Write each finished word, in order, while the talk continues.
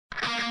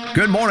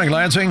Good morning,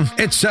 Lansing.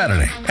 It's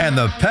Saturday, and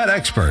the pet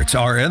experts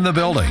are in the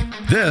building.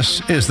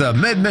 This is the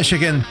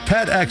Mid-Michigan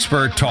Pet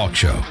Expert Talk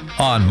Show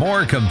on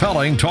More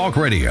Compelling Talk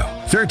Radio,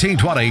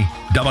 1320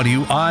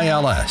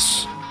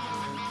 WILS.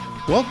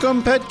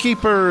 Welcome, pet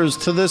keepers,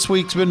 to this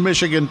week's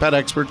Mid-Michigan Pet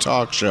Expert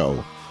Talk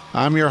Show.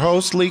 I'm your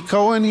host, Lee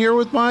Cohen, here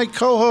with my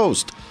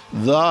co-host,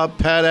 the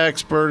pet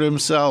expert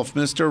himself,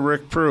 Mr.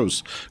 Rick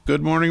Preuss.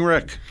 Good morning,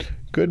 Rick.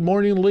 Good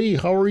morning, Lee.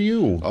 How are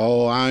you?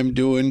 Oh, I'm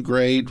doing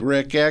great,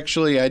 Rick.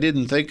 Actually, I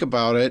didn't think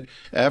about it.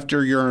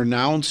 After your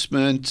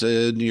announcement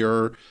and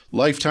your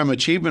Lifetime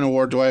Achievement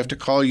Award, do I have to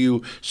call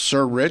you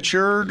Sir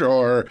Richard,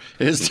 or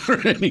is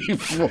there any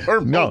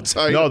formal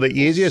title? No, the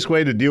easiest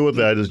way to deal with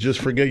that is just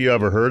forget you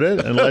ever heard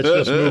it, and let's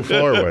just move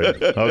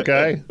forward,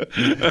 okay?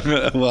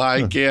 Well,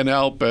 I can't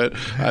help it.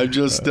 I'm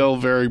just still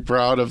very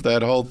proud of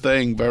that whole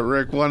thing. But,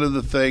 Rick, one of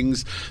the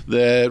things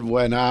that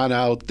went on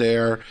out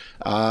there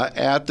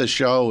at the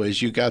show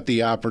is you got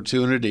the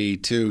opportunity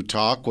to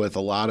talk with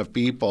a lot of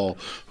people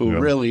who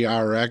really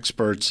are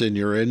experts in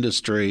your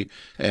industry.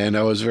 And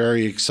I was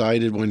very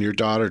excited when your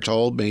daughter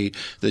told me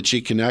that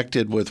she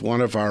connected with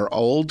one of our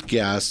old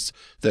guests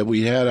that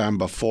we had on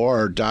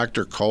before,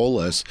 Dr.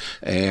 Kohles,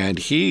 and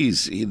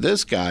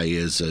this guy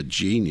is a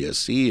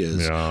genius. He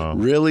is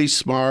really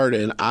smart,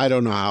 and I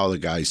don't know how the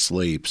guy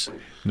sleeps.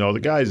 No,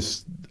 the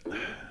guy's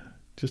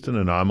just an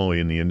anomaly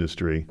in the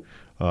industry.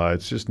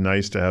 It's just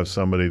nice to have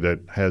somebody that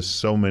has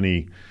so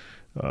many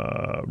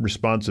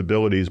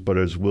responsibilities, but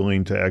is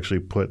willing to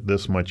actually put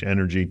this much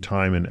energy,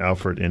 time, and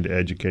effort into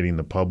educating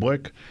the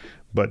public,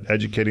 but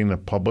educating the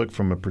public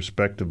from a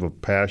perspective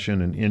of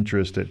passion and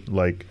interest at,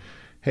 like,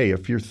 hey,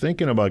 if you're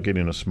thinking about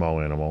getting a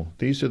small animal,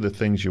 these are the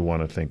things you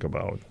want to think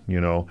about. You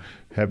know,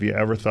 have you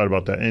ever thought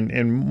about that?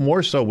 And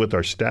more so with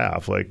our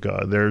staff, like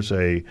there's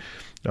a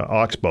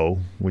Oxbow,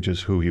 which is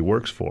who he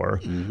works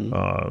for,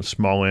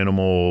 small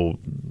animal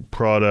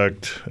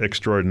product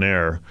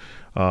extraordinaire.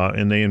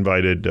 And they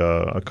invited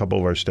a couple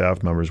of our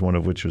staff members, one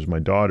of which was my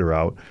daughter,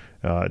 out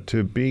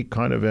to be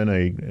kind of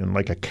in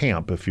like a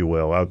camp, if you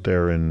will, out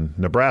there in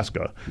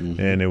Nebraska.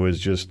 And it was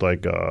just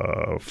like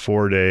a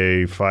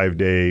 4-day,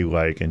 5-day,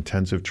 like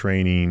intensive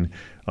training,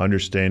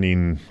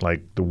 understanding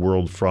like the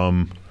world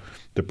from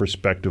the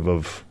perspective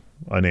of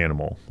an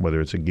animal,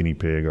 whether it's a guinea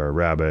pig or a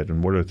rabbit,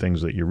 and what are the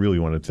things that you really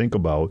want to think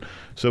about,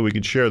 so we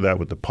could share that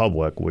with the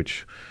public,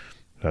 which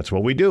that's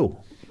what we do.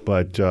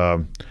 But,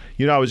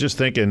 I was just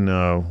thinking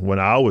when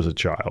I was a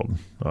child,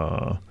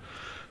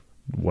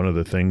 one of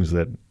the things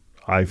that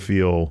I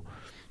feel,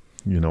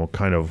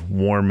 kind of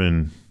warm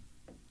and,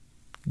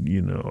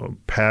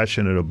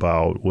 passionate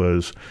about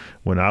was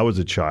when I was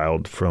a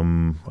child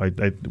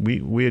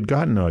we had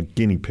gotten a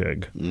guinea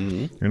pig,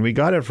 and we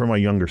got it from my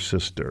younger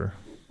sister,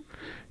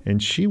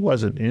 and she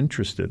wasn't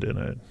interested in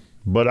it,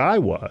 but I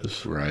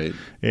was. Right.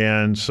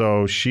 And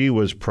so she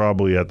was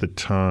probably at the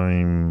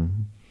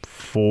time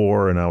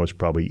 4 and I was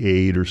probably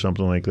 8 or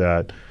something like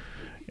that.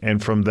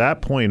 And from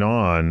that point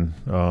on,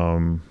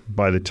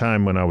 by the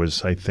time when I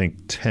was, I think,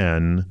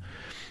 10,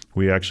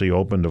 we actually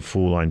opened a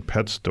full-line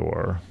pet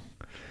store.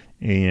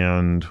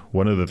 And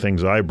one of the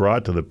things I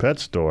brought to the pet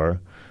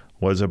store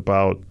was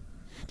about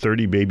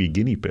 30 baby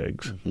guinea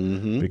pigs,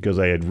 because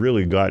I had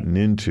really gotten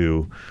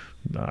into,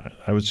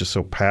 I was just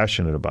so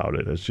passionate about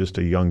it. As just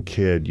a young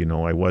kid,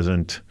 I was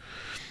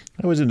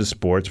into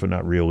sports, but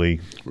not really.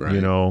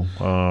 Right.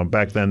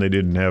 Back then they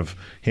didn't have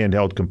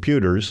handheld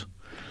computers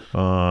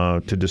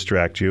to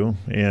distract you,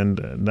 and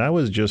that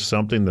was just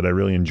something that I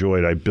really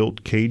enjoyed. I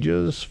built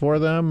cages for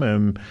them,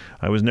 and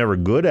I was never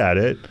good at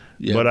it,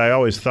 but I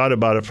always thought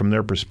about it from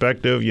their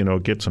perspective.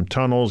 Get some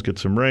tunnels, get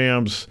some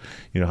ramps.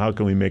 How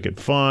can we make it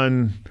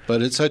fun?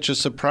 But it's such a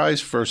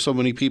surprise for so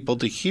many people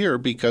to hear,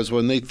 because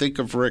when they think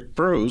of Rick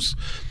Preuss,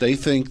 they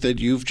think that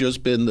you've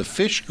just been the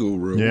fish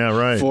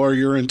guru for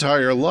your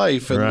entire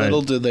life. And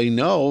little do they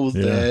know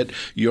that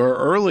your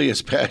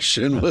earliest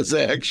passion was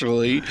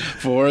actually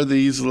for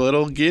these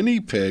little guinea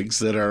pigs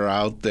that are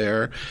out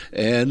there.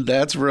 And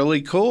that's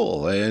really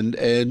cool.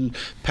 And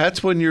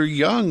pets, when you're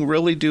young,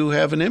 really do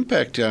have an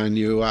impact on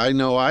you. I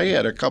know I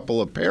had a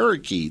couple of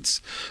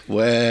parakeets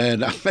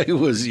when I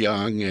was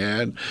young,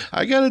 and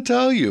I got to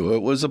tell you,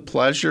 it was a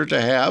pleasure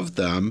to have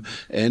them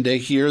and to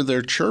hear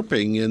their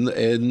chirping in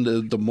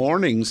the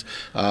mornings.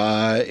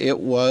 It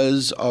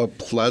was a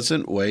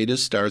pleasant way to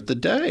start the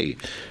day,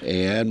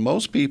 and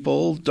most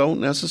people don't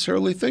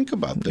necessarily think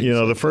about things.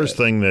 The first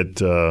thing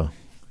that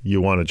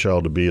you want a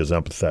child to be is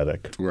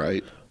empathetic,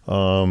 right?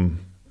 And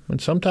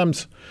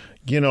sometimes,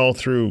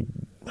 through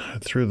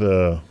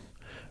the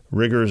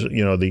rigors,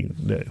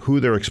 the who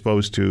they're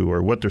exposed to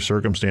or what their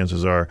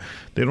circumstances are,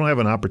 they don't have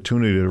an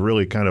opportunity to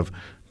really kind of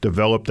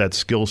develop that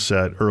skill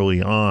set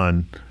early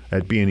on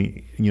at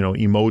being,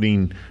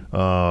 emoting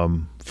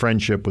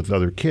friendship with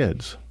other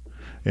kids.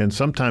 And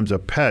sometimes a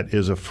pet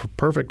is a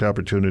perfect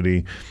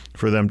opportunity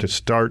for them to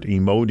start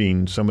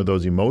emoting some of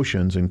those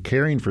emotions and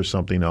caring for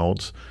something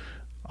else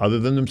other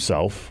than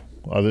themselves,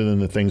 other than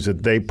the things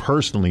that they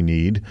personally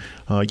need.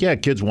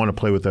 Kids want to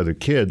play with other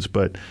kids,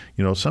 but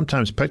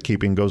sometimes pet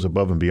keeping goes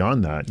above and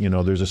beyond that.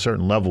 There's a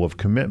certain level of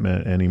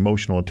commitment and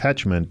emotional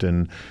attachment,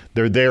 and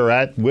they're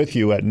there with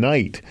you at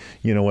night,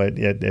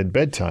 at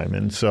bedtime,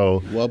 and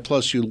so. Well,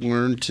 plus you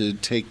learn to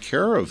take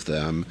care of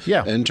them.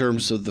 In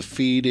terms of the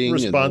feeding,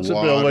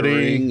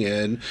 responsibility,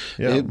 and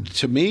the watering,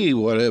 to me,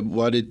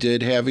 what it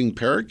did having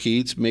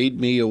parakeets made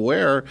me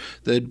aware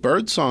that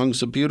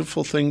birdsong's a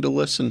beautiful thing to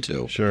listen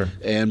to. Sure.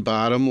 And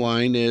bottom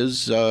line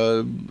is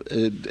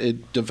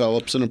it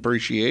develops an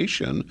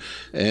appreciation,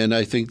 and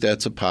I think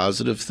that's a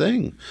positive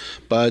thing.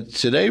 But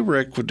today,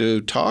 Rick,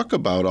 to talk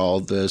about all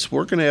this,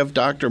 we're going to have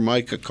Dr.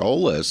 Micah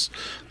Kohles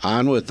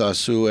on with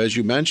us, who, as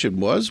you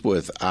mentioned, was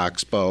with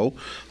Oxbow,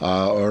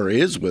 or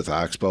is with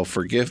Oxbow,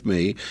 forgive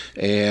me,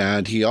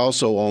 and he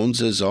also owns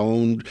his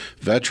own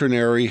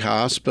veterinary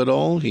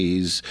hospital.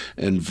 He's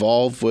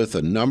involved with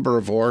a number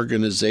of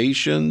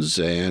organizations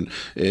and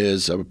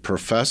is a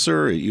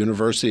professor at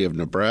University of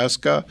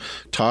Nebraska.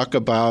 Talk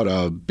about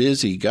a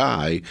busy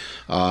guy,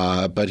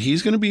 but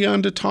he's going to be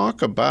on to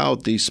talk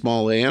about these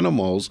small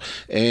animals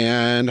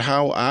and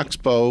how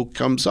Oxbow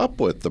comes up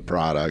with the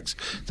products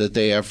that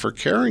they have for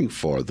caring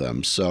for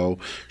them. So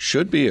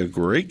should be a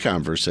great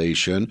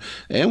conversation.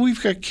 And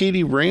we've got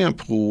Katie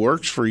Ramp, who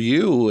works for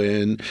you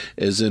and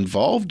is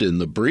involved in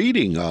the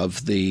breeding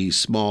of the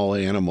small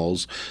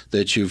animals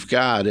that you've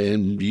got.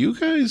 And you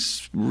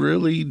guys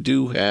really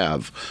do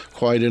have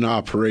quite an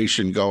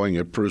operation going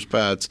at Preuss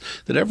Pets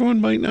that everyone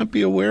might not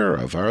be aware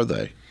of, are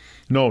they?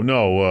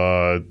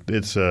 No.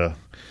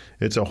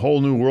 It's a whole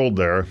new world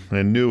there,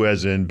 and new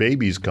as in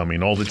babies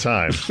coming all the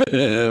time.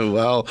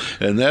 Well,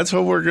 and that's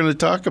what we're going to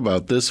talk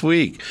about this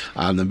week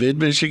on the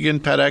Mid-Michigan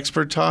Pet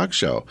Expert Talk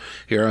Show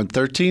here on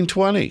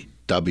 1320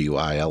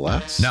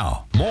 WILS.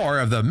 Now, more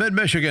of the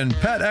Mid-Michigan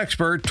Pet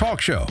Expert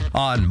Talk Show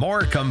on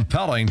More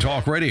Compelling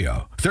Talk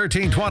Radio,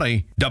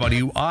 1320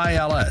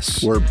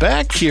 WILS. We're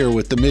back here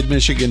with the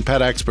Mid-Michigan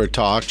Pet Expert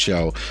Talk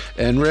Show.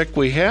 And Rick,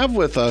 we have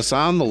with us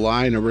on the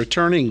line a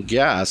returning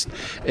guest.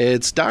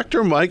 It's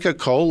Dr. Micah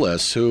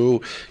Kohles,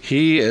 who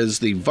he is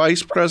the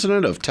Vice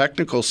President of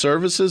Technical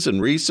Services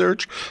and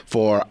Research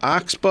for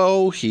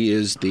Oxbow. He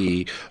is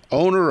the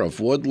owner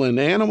of Woodland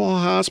Animal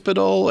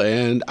Hospital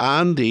and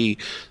on the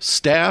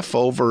staff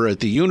over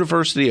at the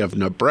University of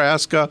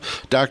Nebraska.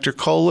 Dr.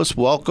 Kohles,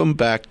 welcome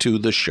back to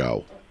the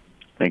show.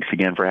 Thanks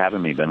again for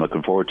having me. Been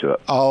looking forward to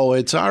it. Oh,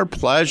 it's our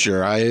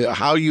pleasure.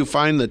 How you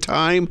find the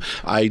time,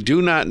 I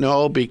do not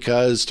know,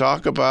 because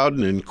talk about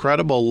an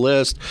incredible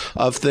list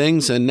of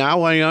things. And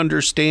now I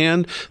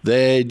understand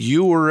that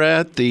you were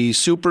at the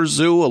Super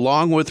Zoo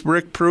along with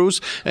Rick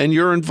Preuss, and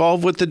you're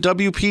involved with the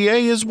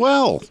WPA as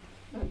well.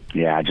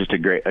 Yeah, just a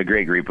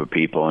great group of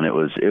people, and it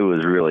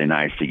was really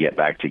nice to get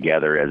back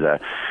together as a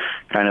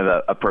kind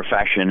of a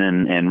profession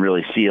and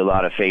really see a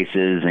lot of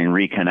faces and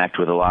reconnect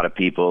with a lot of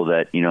people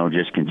that,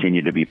 just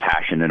continue to be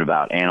passionate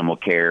about animal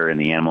care and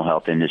the animal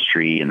health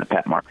industry and the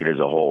pet market as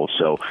a whole.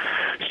 So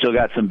still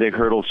got some big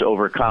hurdles to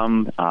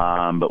overcome,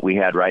 but we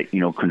had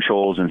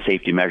controls and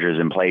safety measures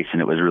in place,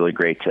 and it was really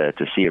great to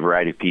see a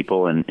variety of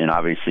people and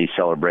obviously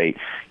celebrate,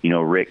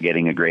 Rick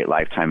getting a great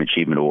Lifetime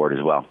Achievement Award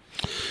as well.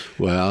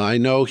 Well, I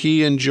know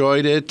he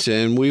enjoyed it,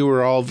 and we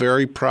were all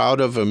very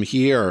proud of him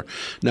here.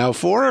 Now,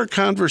 for our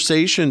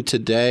conversation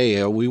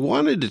today, we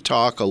wanted to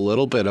talk a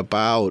little bit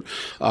about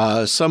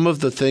some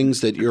of the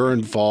things that you're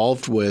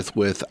involved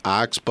with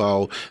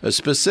Oxbow,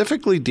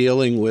 specifically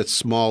dealing with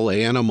small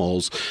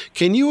animals.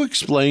 Can you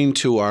explain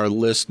to our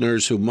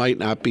listeners who might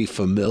not be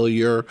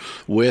familiar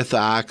with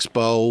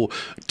Oxbow,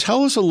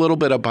 tell us a little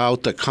bit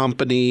about the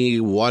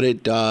company, what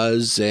it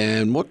does,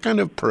 and what kind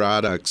of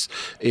products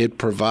it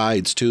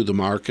provides to the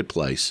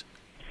marketplace?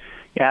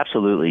 Yeah,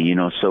 absolutely.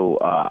 So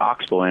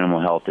Oxbow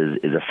Animal Health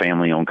is a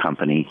family-owned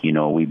company.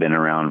 We've been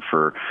around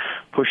for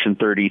pushing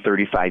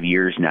 35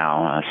 years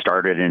now.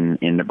 Started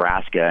in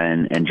Nebraska,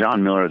 and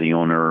John Miller, the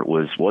owner,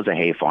 was a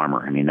hay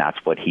farmer. I mean, that's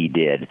what he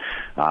did,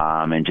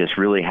 and just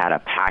really had a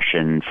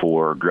passion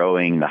for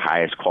growing the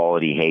highest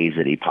quality hays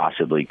that he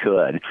possibly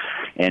could.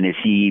 And as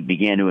he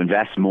began to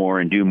invest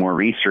more and do more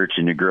research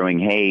into growing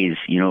hays,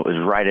 it was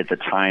right at the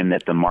time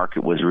that the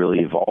market was really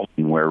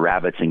evolving, where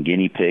rabbits and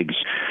guinea pigs,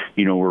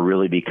 were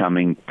really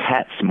becoming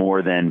pets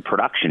more than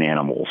production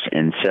animals.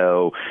 And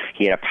so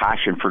he had a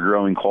passion for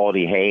growing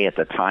quality hay at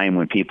the time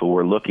when people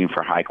were looking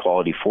for high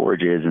quality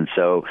forages. And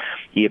so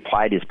he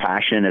applied his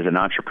passion as an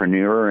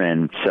entrepreneur.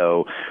 And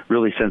so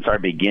really since our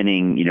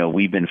beginning,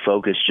 we've been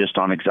focused just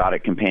on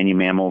exotic companion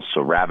mammals.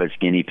 So rabbits,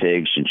 guinea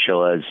pigs,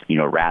 chinchillas,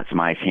 rats,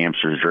 mice,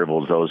 hamsters,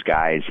 dribbles, those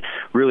guys,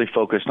 really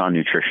focused on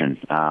nutrition.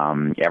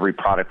 Every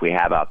product we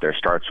have out there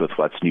starts with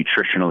what's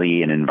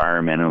nutritionally and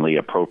environmentally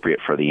appropriate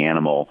for the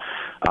animal.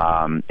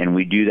 And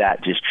we do that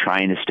just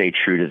trying to stay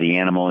true to the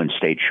animal and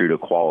stay true to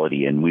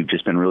quality. And we've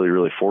just been really,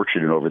 really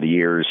fortunate over the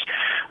years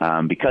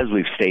because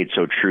we've stayed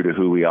so true to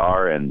who we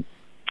are and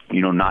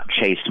not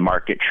chase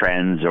market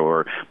trends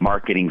or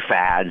marketing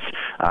fads.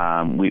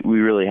 We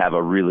really have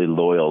a really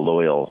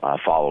loyal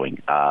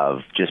following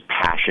of just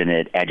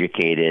passionate,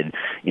 educated,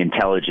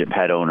 intelligent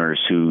pet owners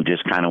who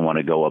just kind of want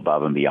to go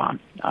above and beyond.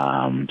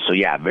 So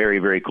yeah, very,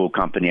 very cool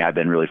company. I've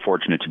been really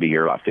fortunate to be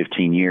here about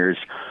 15 years.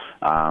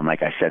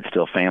 Like I said,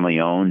 still family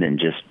owned and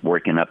just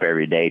working up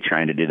every day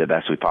trying to do the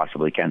best we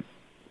possibly can.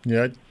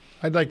 Yeah,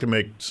 I'd like to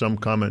make some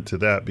comment to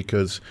that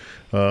because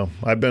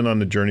I've been on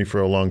the journey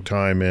for a long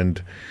time,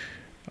 and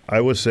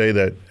I would say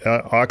that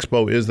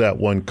Oxbow is that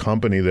one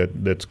company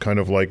that's kind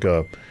of like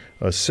a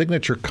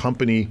signature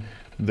company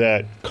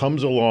that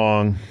comes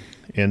along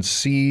and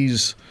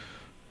seizes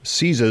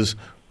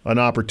an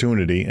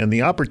opportunity, and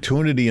the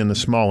opportunity in the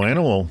small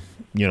animal,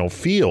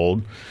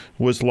 field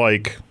was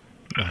like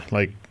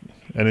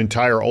an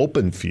entire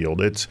open field.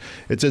 It's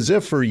as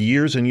if for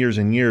years and years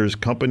and years,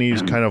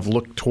 companies kind of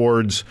look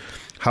towards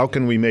how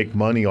can we make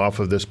money off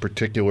of this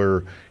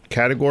particular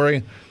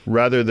category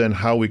rather than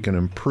how we can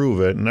improve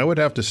it. And I would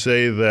have to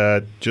say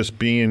that just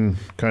being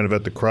kind of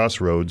at the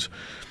crossroads,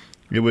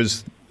 it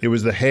was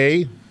the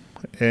hay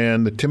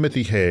and the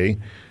Timothy hay,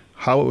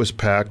 how it was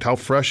packed, how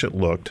fresh it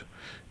looked,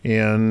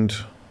 and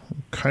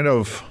kind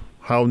of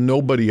how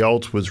nobody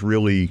else was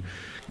really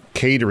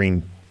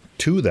catering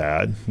to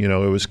that. It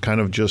was kind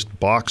of just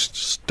boxed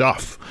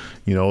stuff,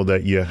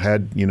 that you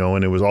had,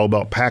 and it was all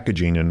about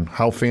packaging and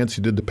how fancy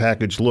did the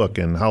package look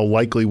and how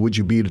likely would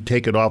you be to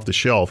take it off the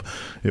shelf.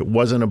 It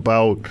wasn't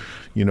about,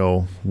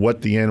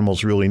 what the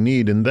animals really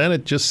need. And then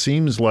it just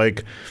seems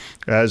like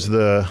as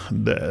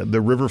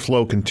the river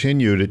flow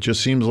continued, it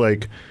just seems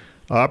like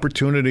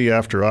opportunity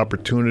after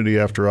opportunity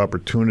after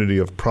opportunity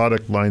of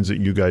product lines that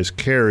you guys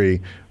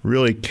carry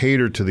really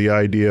cater to the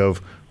idea of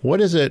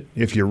what is it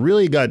if you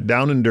really got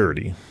down and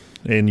dirty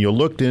and you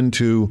looked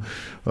into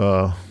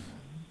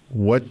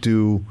what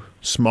do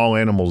small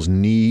animals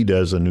need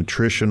as a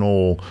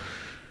nutritional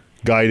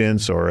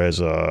guidance or as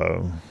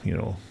a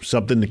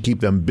something to keep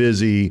them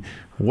busy.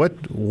 How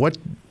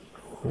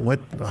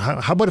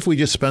about if we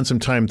just spend some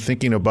time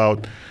thinking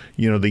about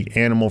the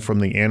animal from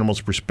the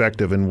animal's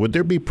perspective, and would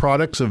there be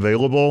products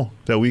available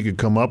that we could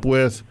come up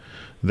with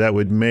that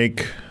would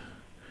make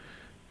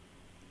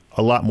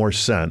a lot more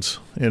sense?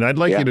 And I'd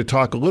like you to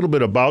talk a little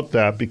bit about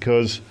that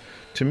because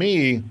to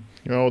me,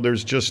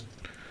 there's just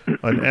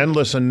an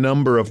endless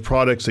number of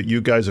products that you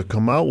guys have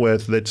come out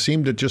with that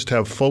seem to just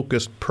have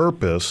focused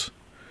purpose,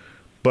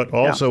 but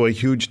also a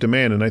huge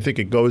demand. And I think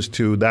it goes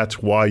to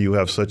that's why you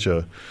have such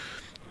a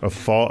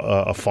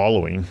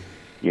following.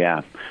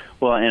 Yeah.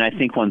 Well, and I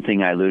think one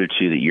thing I alluded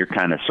to that you're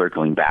kind of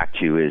circling back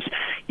to is,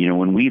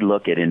 when we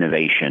look at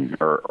innovation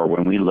or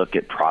when we look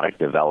at product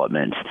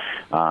development,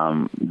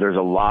 there's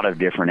a lot of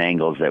different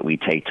angles that we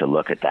take to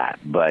look at that.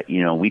 But,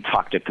 we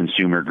talk to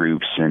consumer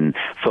groups and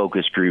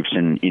focus groups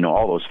and,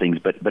 all those things,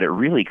 but it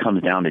really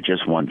comes down to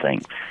just one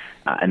thing.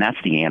 And that's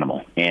the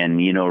animal. And,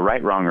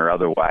 right, wrong, or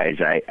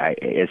otherwise,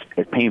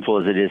 as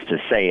painful as it is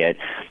to say it,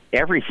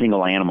 every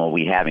single animal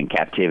we have in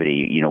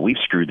captivity, we've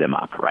screwed them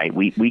up, right?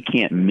 We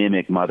can't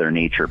mimic Mother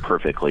Nature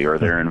perfectly or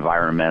their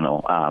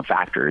environmental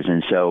factors.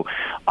 And so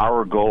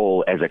our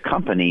goal as a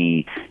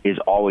company is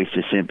always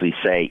to simply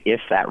say,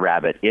 if that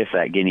rabbit, if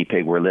that guinea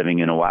pig were living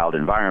in a wild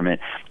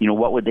environment,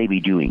 what would they be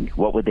doing?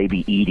 What would they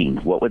be eating?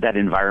 What would that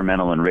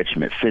environmental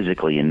enrichment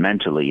physically and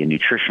mentally and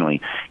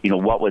nutritionally,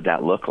 what would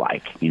that look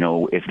like?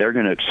 If they're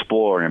going to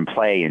explore and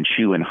play and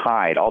chew and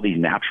hide, all these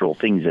natural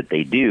things that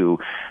they do,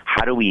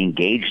 how do we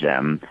engage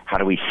them? How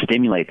do we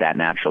stimulate that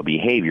natural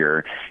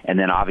behavior? And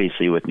then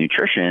obviously with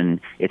nutrition,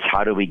 it's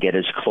how do we get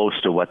as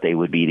close to what they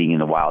would be eating in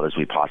the wild as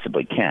we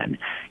possibly can?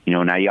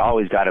 Now you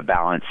always got to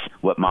balance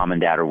what mom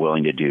and dad are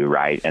willing to do,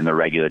 right? And the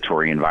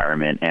regulatory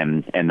environment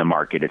and the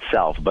market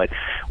itself. But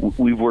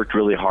we've worked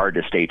really hard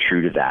to stay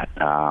true to that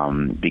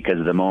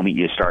because the moment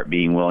you start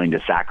being willing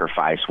to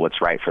sacrifice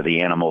what's right for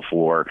the animal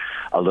for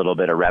a little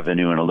bit of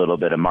revenue and a little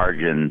bit of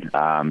margin,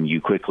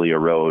 you quickly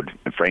erode,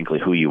 frankly,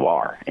 who you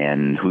are.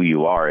 And who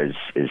you are is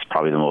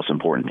probably the most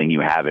important thing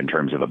you have in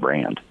terms of a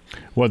brand.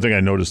 One thing I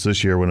noticed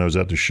this year when I was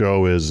at the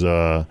show is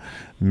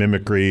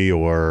mimicry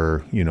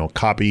or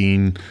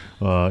copying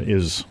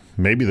is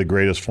maybe the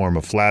greatest form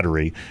of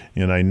flattery.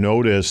 And I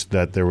noticed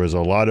that there was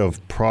a lot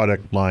of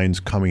product lines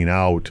coming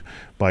out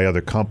by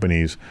other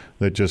companies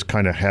that just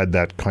kind of had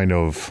that kind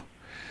of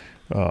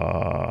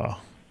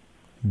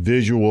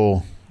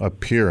visual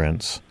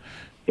appearance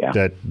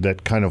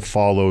that kind of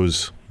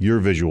follows your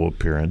visual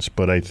appearance.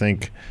 But I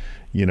think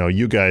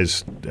you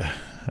guys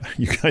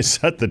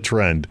set the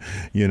trend,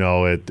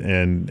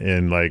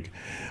 and like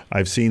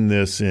I've seen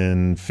this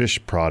in fish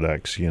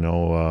products,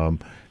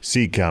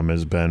 Seachem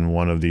has been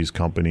one of these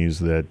companies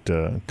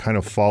that kind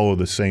of follow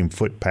the same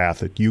footpath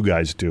that you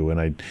guys do.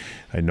 And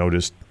I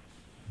noticed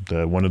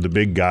one of the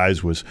big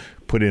guys was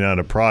putting out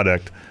a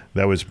product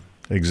that was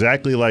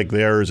exactly like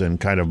theirs and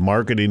kind of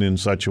marketing in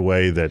such a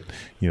way that,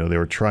 they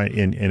were trying,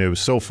 and it was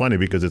so funny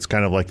because it's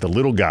kind of like the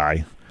little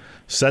guy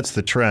sets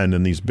the trend,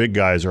 and these big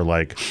guys are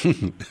like,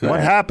 what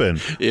happened?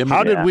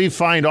 How did we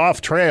find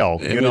off trail?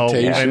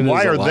 And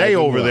why are they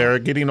over there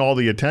getting all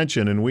the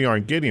attention and we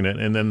aren't getting it?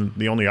 And then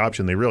the only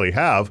option they really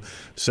have,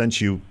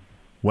 since you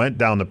went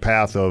down the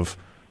path of,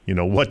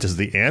 what does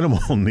the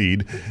animal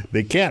need?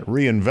 They can't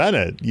reinvent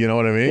it. You know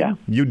what I mean? Yeah.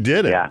 You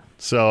did it. Yeah.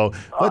 So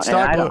let's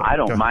talk about... I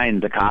don't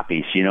mind the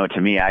copies.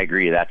 To me, I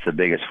agree that's the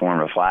biggest form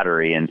of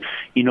flattery. And,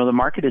 the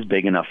market is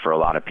big enough for a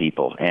lot of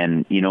people.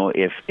 And,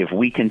 if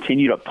we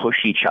continue to push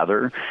each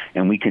other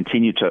and we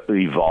continue to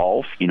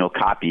evolve,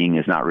 copying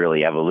is not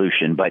really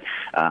evolution. But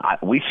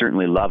we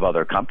certainly love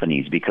other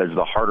companies, because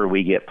the harder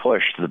we get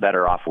pushed, the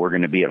better off we're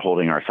going to be at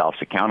holding ourselves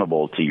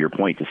accountable, to your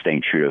point, to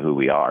staying true to who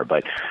we are.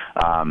 But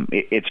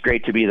it's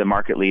great to be the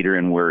market leader,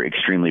 and we're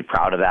extremely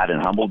proud of that and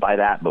humbled by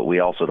that. But we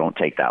also don't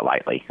take that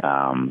lightly.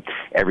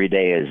 Every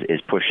day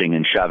is pushing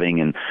and shoving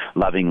and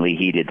lovingly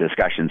heated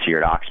discussions here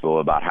at Oxbow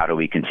about how do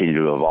we continue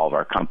to evolve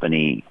our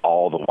company,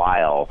 all the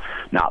while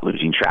not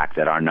losing track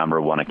that our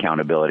number one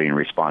accountability and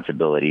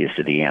responsibility is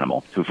to the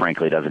animal, who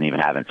frankly doesn't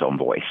even have its own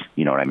voice.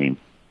 You know what I mean?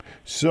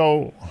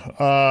 So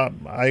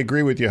I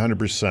agree with you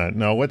 100%.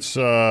 Now, what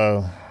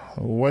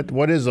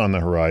is on the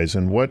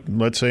horizon?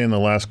 Let's say in the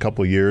last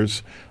couple of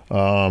years,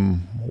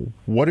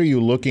 what are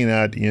you looking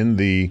at in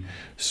the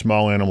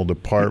small animal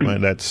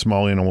department, that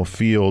small animal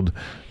field,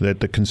 that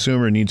the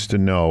consumer needs to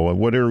know?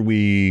 What are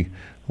we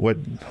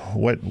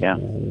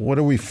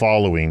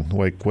following?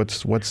 Like,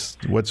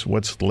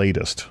 what's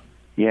latest?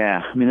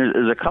 Yeah, I mean,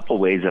 there's a couple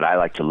ways that I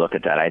like to look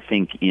at that. I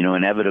think,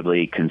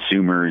 inevitably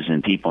consumers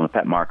and people in the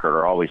pet market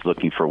are always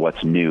looking for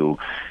what's new.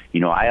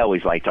 I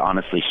always like to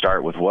honestly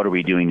start with what are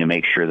we doing to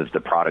make sure that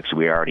the products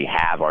we already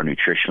have are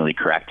nutritionally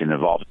correct and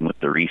evolving with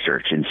the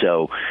research. And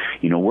so,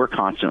 we're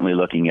constantly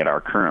looking at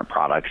our current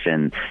products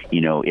and,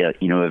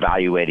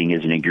 evaluating,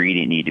 is an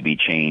ingredient need to be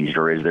changed,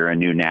 or is there a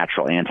new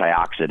natural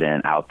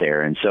antioxidant out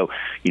there? And so,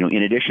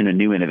 in addition to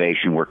new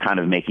innovation, we're kind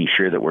of making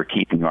sure that we're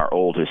keeping our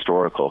old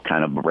historical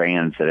kind of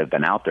brands that have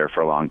been out there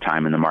for a long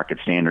time in the market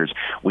standards.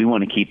 We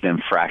want to keep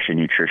them fresh and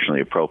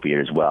nutritionally appropriate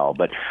as well.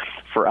 But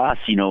for us,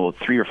 3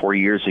 or 4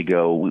 years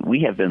ago,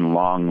 we have been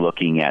long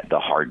looking at the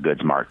hard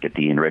goods market,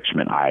 the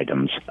enrichment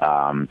items,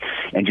 and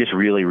just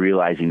really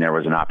realizing there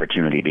was an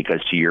opportunity,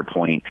 because to your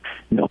point,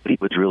 nobody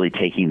was really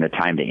taking the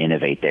time to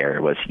innovate there.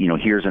 It was,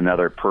 here's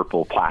another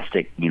purple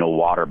plastic,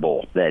 water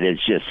bowl that is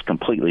just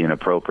completely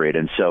inappropriate.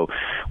 And so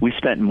we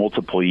spent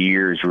multiple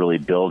years really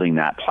building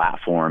that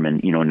platform,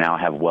 and, now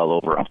have well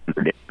over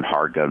 100 different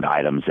hard good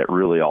items that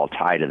really all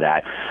tie to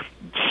that,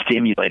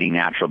 stimulating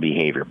natural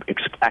behavior,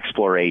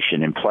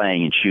 exploration, and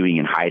playing and chewing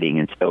and hiding.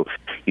 And so,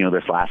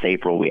 this last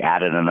April, we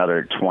added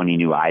another 20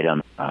 new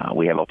items.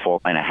 We have a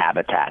full line of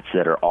habitats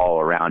that are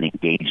all around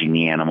engaging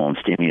the animal and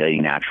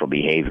stimulating natural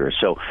behavior.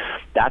 So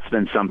that's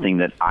been something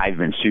that I've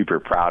been super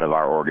proud of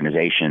our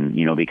organization,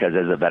 because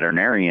as a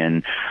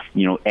veterinarian,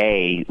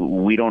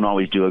 we don't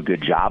always do a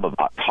good job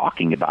about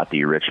talking about the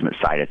enrichment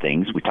side of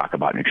things. We talk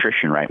about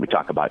nutrition, right? We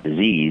talk about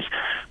disease.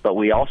 But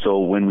we also,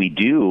 when we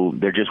do,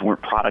 there just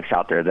weren't products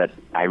out there that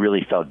I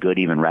really felt good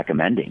even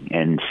recommending.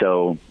 And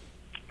so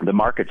the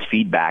market's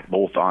feedback,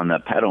 both on the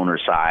pet owner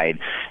side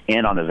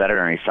and on the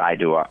veterinary side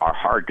to our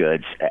hard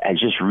goods, has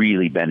just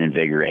really been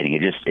invigorating.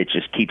 It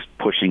just keeps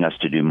pushing us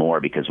to do more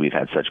because we've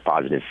had such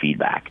positive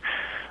feedback.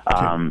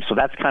 So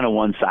that's kind of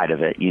one side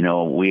of it.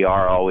 We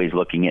are always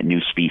looking at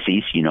new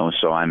species,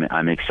 so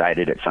I'm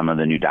excited at some of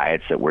the new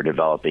diets that we're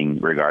developing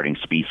regarding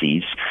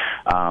species.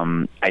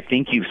 I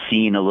think you've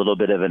seen a little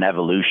bit of an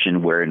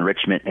evolution where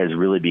enrichment has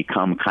really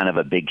become kind of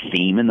a big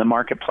theme in the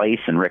marketplace.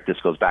 And Rick, this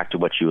goes back to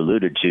what you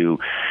alluded to,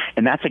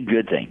 and that's a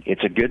good thing.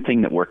 It's a good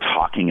thing that we're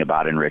talking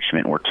about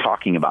enrichment. We're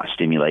talking about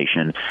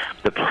stimulation.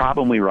 The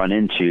problem we run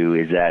into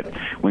is that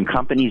when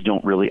companies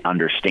don't really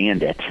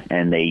understand it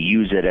and they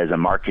use it as a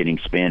marketing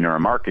spin or a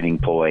marketing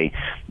ploy,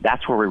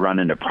 that's where we run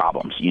into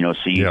problems.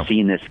 So you've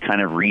seen this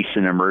kind of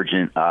recent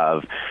emergent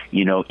of,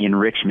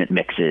 enrichment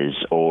mixes,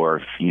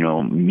 or,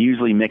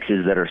 muesli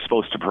mixes that are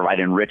supposed to provide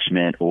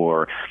enrichment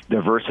or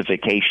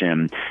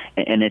diversification.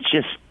 And it's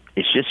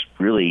just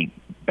really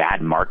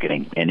bad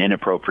marketing and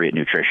inappropriate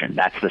nutrition.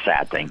 That's the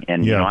sad thing.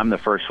 And, I'm the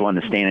first one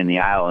to stand in the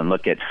aisle and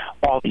look at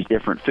all these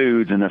different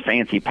foods and the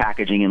fancy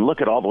packaging and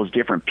look at all those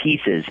different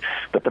pieces.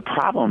 But the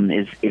problem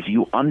is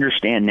you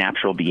understand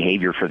natural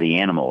behavior for the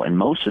animal, and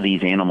most of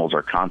these animals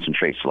are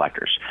concentrate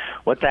selectors.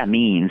 What that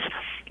means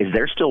is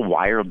they're still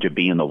wired to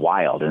be in the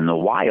wild. In the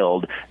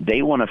wild,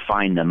 they want to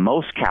find the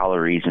most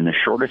calories in the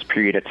shortest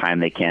period of time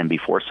they can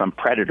before some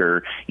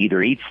predator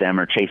either eats them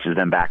or chases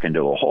them back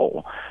into a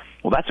hole.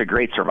 Well, that's a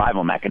great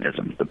survival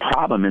mechanism. The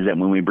problem is that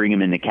when we bring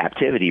them into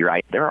captivity,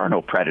 right, there are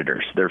no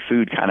predators. Their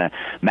food kind of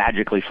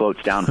magically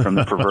floats down from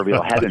the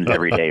proverbial heavens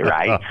every day,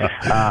 right?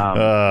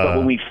 But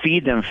when we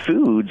feed them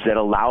foods that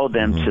allow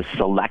them to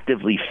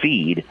selectively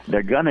feed,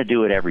 they're going to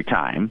do it every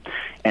time.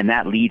 and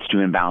that leads to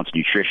imbalanced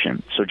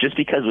nutrition. So just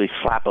because we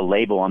slap a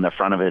label on the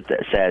front of it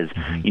that says,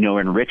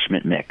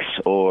 enrichment mix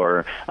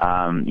or,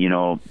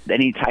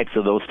 any types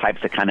of those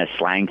types of kind of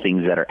slang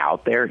things that are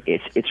out there,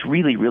 it's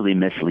really, really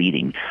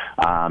misleading.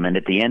 And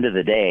at the end of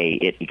the day,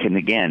 it can,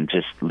 again,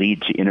 just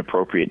lead to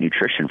inappropriate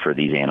nutrition for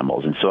these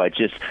animals. And so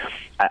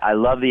I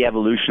love the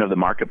evolution of the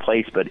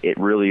marketplace, but it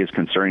really is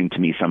concerning to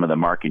me some of the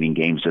marketing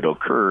games that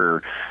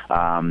occur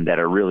that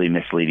are really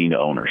misleading to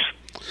owners.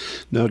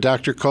 Now,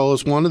 Dr.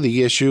 Kohles, one of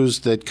the issues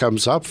that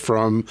comes up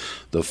from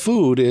the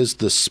food is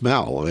the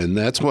smell, and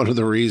that's one of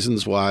the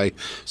reasons why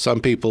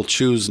some people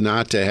choose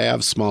not to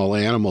have small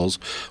animals.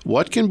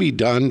 What can be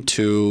done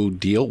to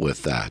deal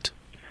with that?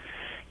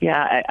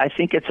 Yeah, I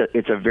think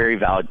it's a very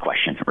valid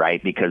question,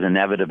 right? Because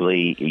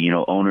inevitably,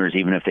 owners,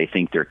 even if they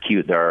think they're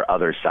cute, there are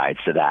other sides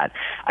to that.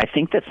 I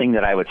think the thing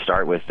that I would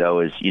start with, though,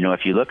 is,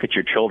 if you look at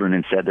your children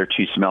and said they're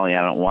too smelly,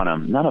 I don't want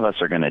them, none of us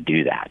are going to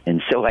do that.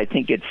 And so I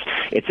think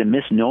it's a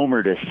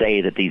misnomer to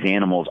say that these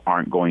animals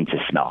aren't going to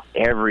smell.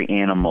 Every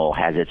animal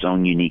has its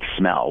own unique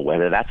smell,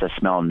 whether that's a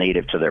smell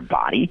native to their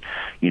body.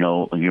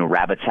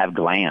 Rabbits have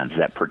glands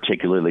that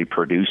particularly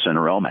produce an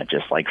aroma,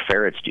 just like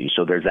ferrets do.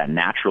 So there's that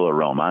natural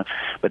aroma.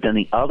 But then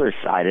the other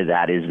side of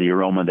that is the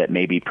aroma that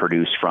may be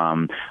produced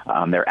from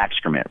their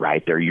excrement,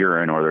 right, their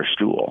urine or their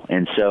stool.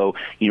 And so,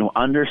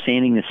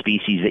 understanding the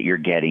species that you're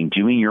getting,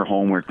 doing your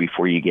homework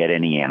before you get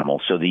any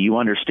animal so that you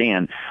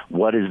understand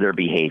what is their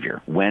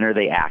behavior, when are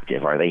they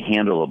active, are they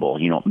handleable,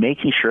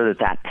 making sure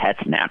that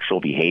pet's natural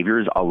behavior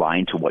is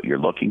aligned to what you're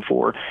looking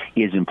for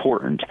is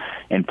important.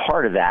 And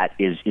part of that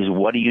is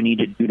what do you need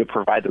to do to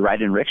provide the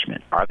right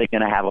enrichment? Are they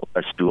going to have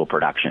a stool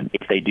production?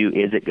 If they do,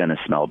 is it going to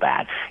smell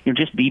bad?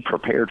 Just be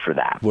prepared for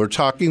that. We're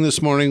talking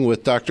this morning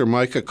with Dr.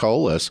 Micah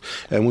Kohles,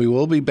 and we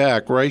will be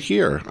back right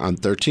here on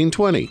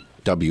 1320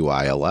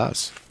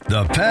 WILS.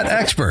 The pet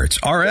experts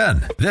are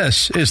in.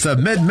 This is the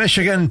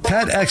Mid-Michigan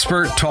Pet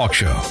Expert Talk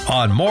Show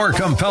on More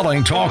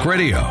Compelling Talk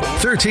Radio,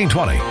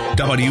 1320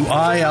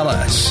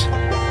 WILS.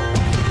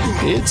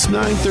 It's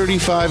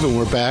 9:35, and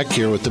we're back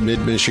here with the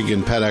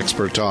Mid-Michigan Pet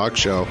Expert Talk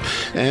Show.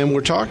 And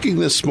we're talking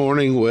this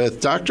morning with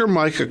Dr.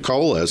 Micah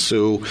Kohles,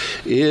 who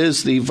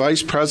is the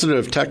Vice President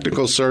of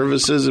Technical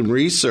Services and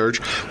Research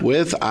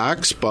with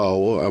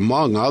Oxbow,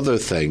 among other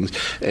things.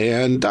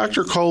 And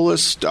Dr.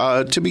 Kohles,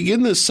 to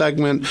begin this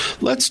segment,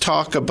 let's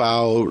talk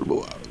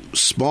about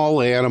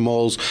small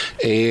animals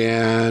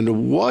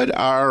and what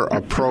are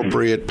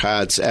appropriate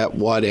pets at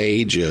what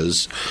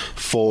ages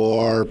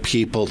for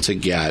people to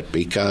get,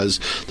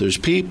 because there's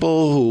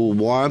people who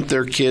want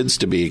their kids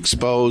to be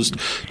exposed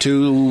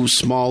to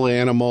small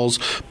animals,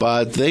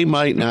 but they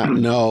might not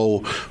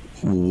know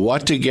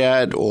what to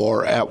get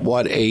or at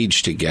what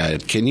age to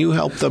get. Can you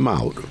help them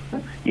out?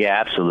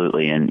 Yeah,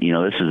 absolutely. And,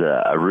 this is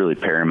a really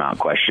paramount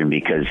question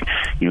because,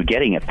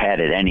 getting a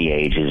pet at any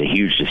age is a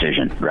huge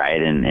decision,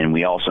 right? And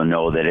we also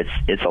know that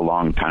it's a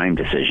long time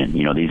decision.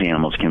 These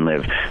animals can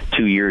live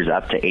 2 years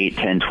up to 8,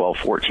 10, 12,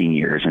 14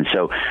 years. And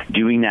so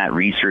doing that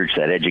research,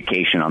 that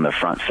education on the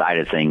front side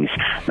of things,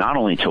 not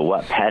only to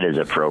what pet is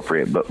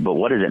appropriate, but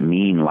what does it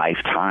mean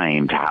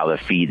lifetime to how to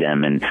feed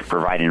them and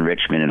provide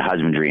enrichment and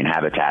husbandry and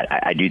habitat?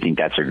 I do think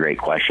that's a great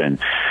question.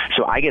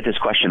 So I get this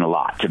question a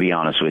lot, to be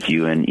honest with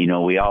you. And,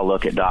 we all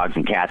look at dogs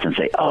and cats and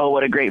say, oh,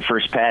 what a great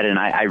first pet. And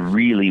I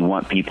really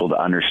want people to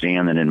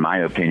understand that, in my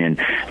opinion,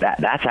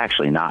 that's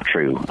actually not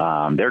true.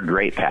 They're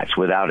great pets,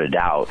 without a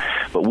doubt.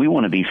 But we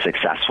want to be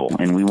successful,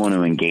 and we want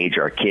to engage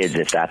our kids,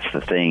 if that's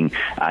the thing,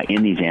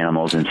 in these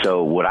animals. And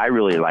so what I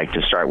really like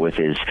to start with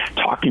is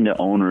talking to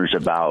owners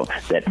about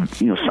that,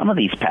 some of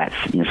these pets,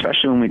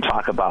 especially when we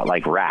talk about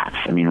like rats.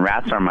 I mean,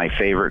 rats are my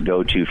favorite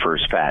go-to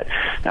first pet.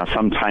 Now,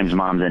 sometimes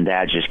moms and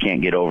dads just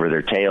can't get over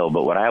their tail,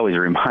 but what I always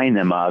remind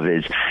them of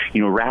is,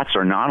 rats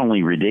are not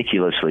only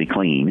ridiculously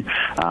clean,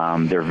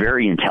 they're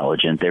very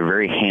intelligent, they're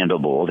very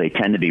handleable, they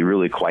tend to be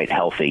really quite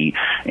healthy,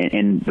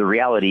 and the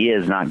reality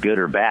is, not good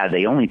or bad,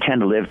 they only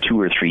tend to live 2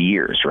 or 3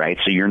 years, right?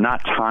 So you're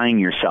not tying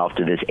yourself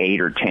to this 8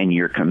 or 10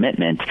 year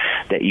commitment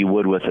that you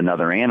would with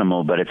another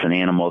animal, but it's an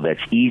animal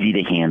that's easy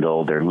to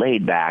handle, they're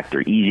laid back,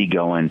 they're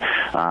easygoing,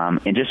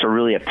 and just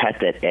really a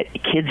pet that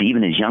kids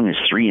even as young as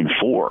 3 and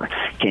 4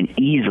 can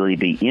easily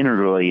be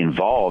integrally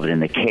involved in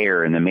the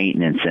care and the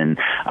maintenance and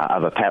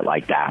of a pet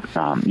like that.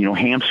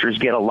 Hamsters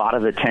get a lot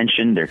of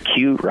attention. They're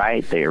cute,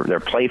 right? They're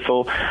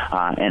playful.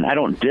 And I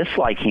don't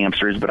dislike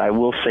hamsters, but I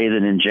will say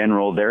that in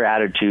general, their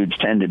attitudes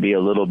tend to be a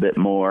little bit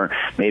more,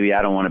 maybe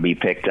I don't want to be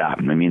picked up.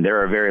 I mean,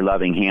 there are very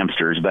loving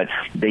hamsters, but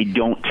they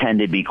don't tend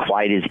to be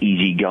quite as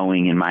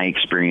easygoing in my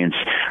experience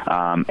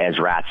as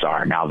rats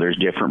are. Now, there's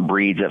different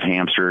breeds of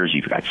hamsters.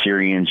 You've got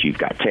Syrians, you've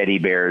got teddy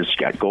bears, you've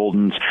got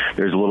Goldens.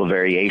 There's a little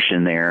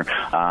variation there.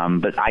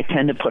 But I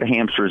tend to put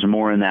hamsters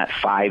more in that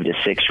 5 to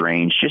 6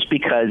 range, just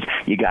because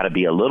you got to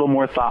be a little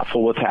more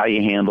thoughtful with how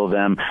you handle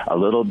them, a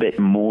little bit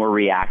more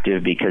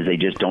reactive because they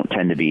just don't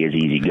tend to be as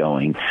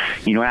easygoing.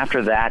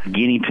 After that,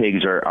 guinea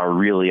pigs are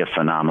really a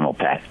phenomenal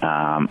pet.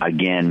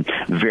 Again,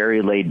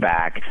 very laid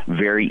back,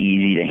 very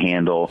easy to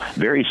handle,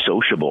 very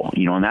sociable,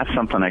 and that's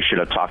something I should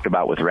have talked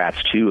about with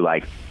rats too.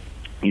 Like,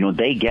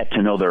 they get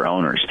to know their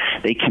owners.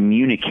 They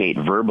communicate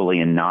verbally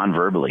and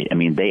non-verbally. I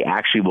mean, they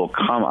actually will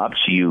come up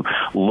to you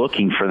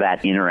looking for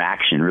that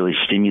interaction, really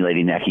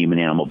stimulating that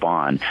human-animal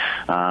bond.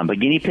 But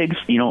guinea pigs,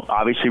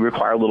 obviously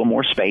require a little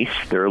more space.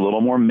 They're a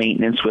little more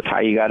maintenance with how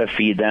you got to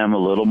feed them, a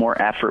little more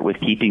effort with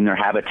keeping their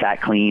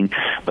habitat clean.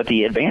 But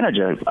the advantage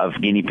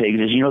of guinea pigs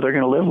is, they're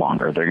going to live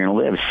longer. They're going to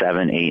live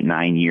 7, 8,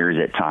 9 years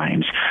at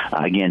times.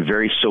 Again,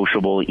 very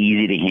sociable,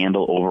 easy to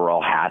handle,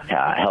 overall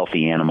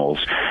healthy animals.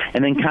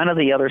 And then kind of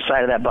the other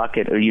side of that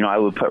bucket, I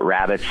would put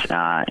rabbits,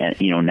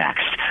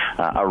 next.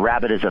 A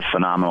rabbit is a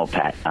phenomenal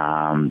pet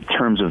in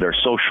terms of their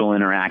social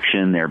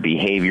interaction, their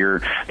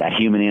behavior, that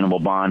human-animal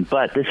bond.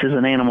 But this is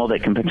an animal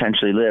that can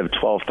potentially live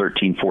 12,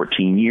 13,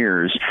 14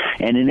 years,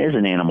 and it is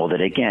an animal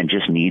that, again,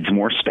 just needs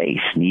more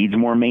space, needs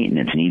more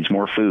maintenance, needs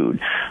more food.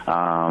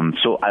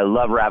 So I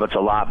love rabbits a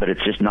lot, but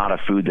it's just not a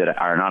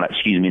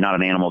not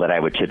an animal that I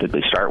would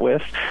typically start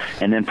with.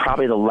 And then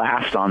probably the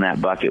last on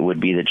that bucket would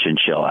be the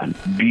chinchilla.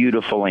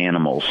 Beautiful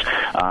animals,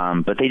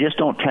 but they just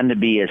don't tend to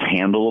be as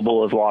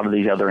handleable as a lot of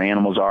these other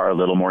animals are, a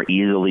little more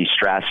easily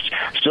stressed.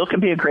 Still can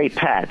be a great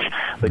pet,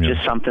 but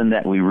just something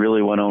that we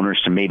really want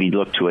owners to maybe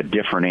look to a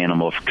different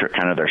animal for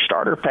kind of their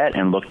starter pet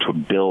and look to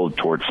build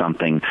towards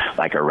something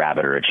like a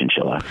rabbit or a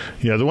chinchilla.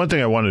 Yeah, the one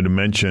thing I wanted to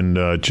mention,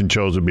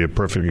 chinchillas would be a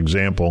perfect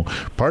example.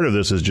 Part of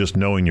this is just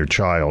knowing your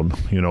child.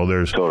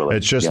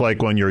 It's just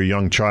like when you're a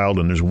young child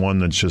and there's one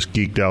that's just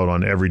geeked out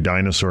on every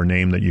dinosaur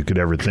name that you could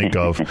ever think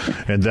of,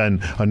 and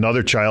then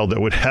another child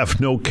that would have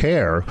no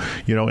care,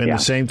 and the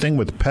same thing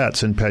with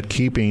pets and pet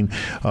keeping.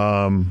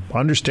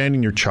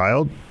 Understanding your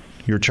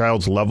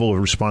child's level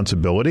of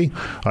responsibility.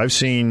 I've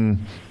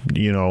seen,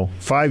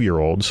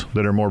 5-year-olds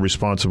that are more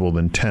responsible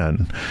than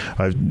 10.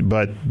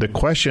 But the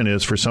question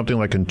is, for something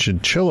like a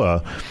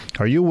chinchilla,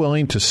 are you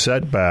willing to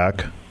set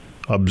back,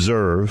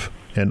 observe,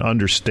 and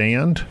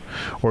understand,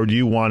 or do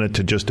you want it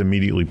to just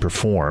immediately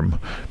perform?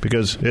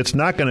 Because it's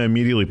not going to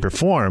immediately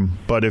perform,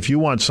 but if you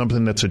want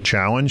something that's a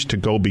challenge to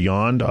go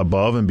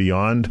above and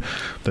beyond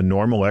the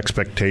normal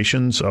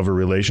expectations of a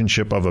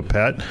relationship of a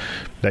pet,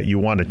 that you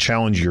want to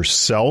challenge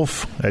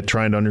yourself at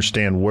trying to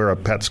understand where a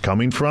pet's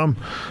coming from,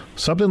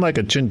 something like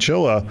a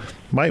chinchilla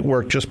might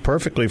work just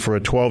perfectly for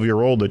a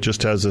 12-year-old that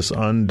just has this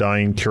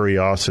undying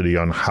curiosity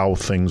on how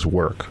things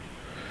work.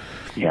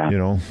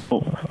 Yeah.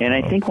 And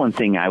I think one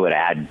thing I would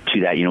add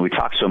to that, we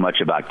talk so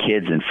much about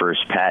kids and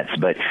first pets,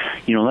 but,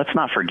 let's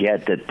not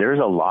forget that there's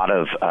a lot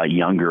of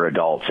younger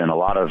adults and a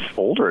lot of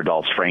older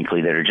adults,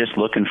 frankly, that are just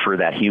looking for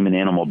that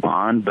human-animal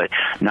bond, but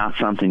not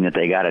something that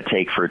they got to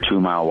take for a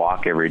 2-mile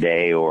walk every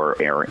day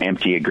or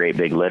empty a great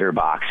big litter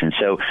box. And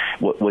so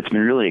what's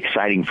been really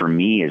exciting for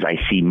me is I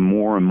see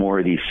more and more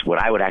of these, what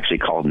I would actually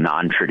call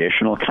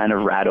non-traditional kind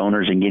of rat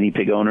owners and guinea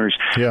pig owners,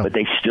 but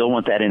they still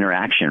want that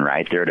interaction,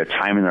 right? They're at a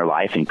time in their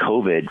life, and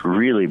COVID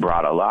really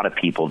brought a lot of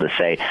people to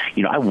say,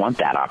 I want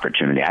that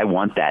opportunity. I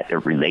want that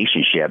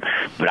relationship,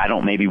 but I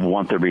don't maybe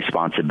want the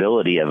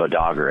responsibility of a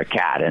dog or a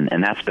cat.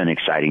 And that's been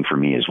exciting for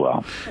me as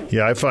well.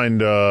 Yeah, I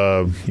find,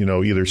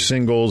 either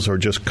singles or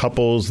just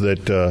couples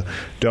that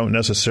don't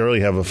necessarily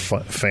have a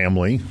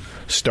family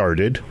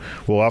started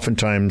will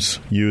oftentimes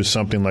use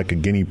something like a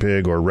guinea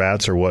pig or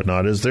rats or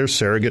whatnot as their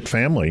surrogate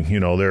family.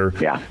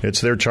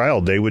 It's their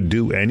child. They would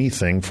do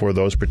anything for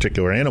those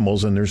particular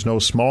animals, and there's no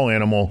small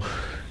animal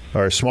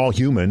or a small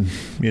human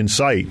in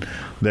sight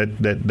that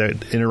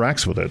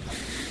interacts with it.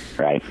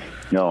 Right.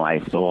 No, I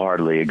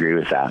wholeheartedly agree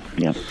with that.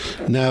 Yeah.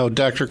 Now,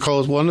 Dr.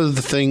 Kohles, one of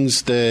the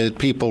things that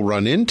people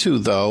run into,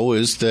 though,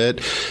 is that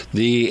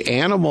the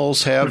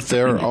animals have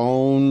their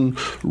own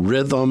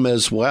rhythm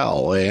as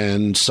well,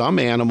 and some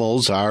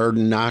animals are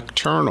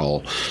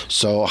nocturnal.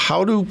 So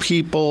how do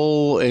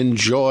people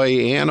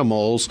enjoy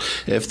animals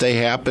if they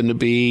happen to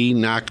be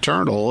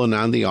nocturnal and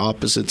on the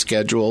opposite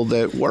schedule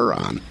that we're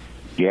on?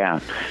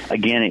 Yeah.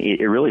 Again,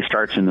 it really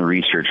starts in the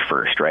research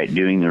first, right?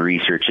 Doing the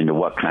research into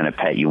what kind of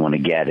pet you want to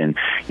get. And,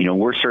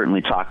 we're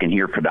certainly talking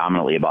here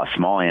predominantly about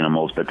small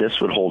animals, but this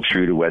would hold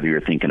true to whether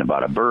you're thinking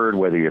about a bird,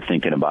 whether you're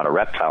thinking about a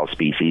reptile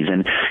species.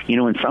 And,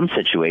 in some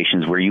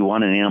situations where you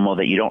want an animal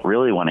that you don't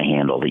really want to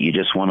handle, that you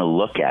just want to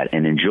look at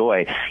and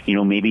enjoy,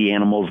 maybe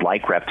animals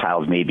like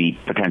reptiles may be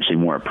potentially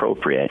more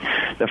appropriate.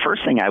 The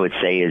first thing I would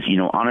say is,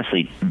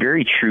 honestly,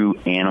 very true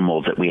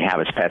animals that we have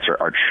as pets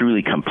are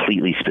truly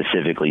completely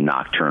specifically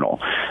nocturnal.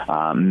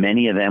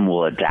 Many of them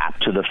will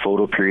adapt to the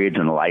photo periods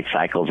and the light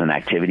cycles and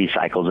activity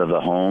cycles of the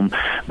home,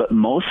 but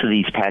most of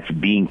these pets,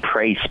 being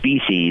prey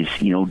species,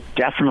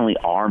 definitely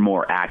are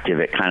more active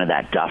at kind of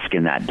that dusk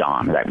and that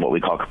dawn, that what we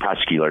call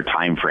crepuscular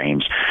time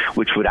frames,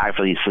 which would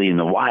obviously in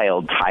the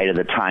wild tie to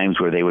the times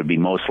where they would be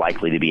most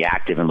likely to be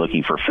active and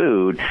looking for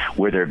food,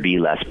 where there'd be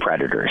less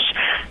predators.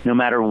 No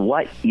matter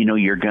what,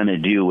 you're going to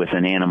do with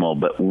an animal,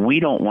 but we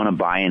don't want to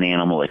buy an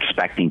animal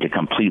expecting to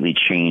completely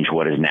change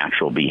what is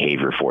natural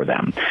behavior for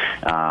them.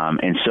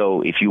 And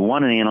so if you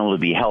want an animal to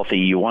be healthy,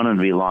 you want them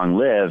to be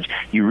long-lived,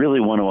 you really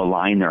want to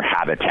align their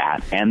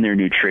habitat and their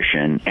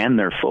nutrition and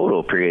their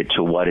photo period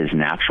to what is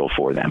natural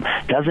for them.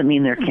 Doesn't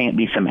mean there can't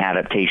be some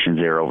adaptations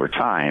there over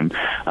time.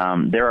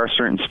 There are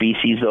certain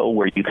species, though,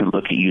 where you can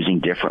look at using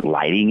different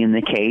lighting in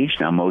the cage.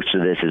 Now, most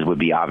of this would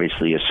be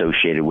obviously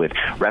associated with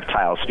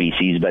reptile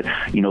species, but,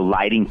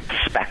 lighting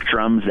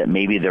spectrums that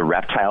maybe the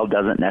reptile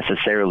doesn't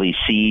necessarily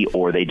see,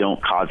 or they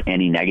don't cause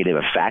any negative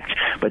effect,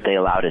 but they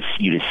allow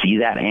you to see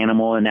that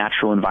animal in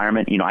natural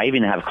environment. I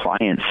even have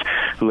clients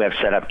who have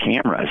set up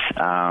cameras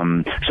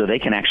so they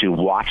can actually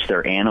watch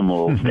their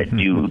animals that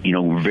do,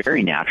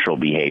 very natural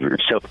behavior.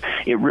 So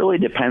it really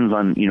depends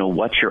on,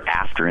 what you're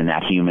after in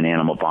that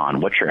human-animal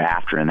bond, what you're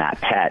after in that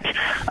pet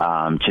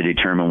to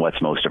determine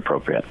what's most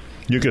appropriate.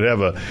 You could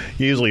have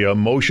easily a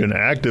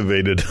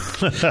motion-activated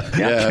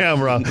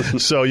camera,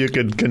 so you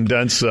could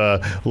condense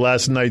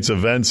last night's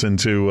events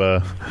into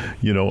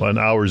an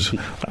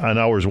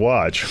hour's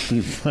watch.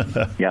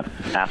 Yep,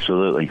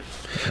 absolutely.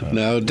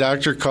 Now,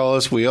 Dr.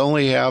 Kohles, we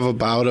only have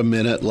about a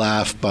minute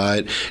left,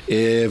 but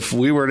if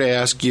we were to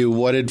ask you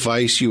what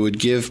advice you would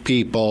give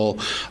people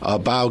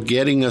about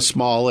getting a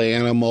small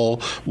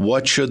animal,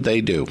 what should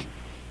they do?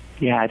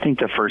 Yeah, I think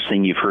the first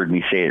thing you've heard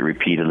me say it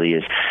repeatedly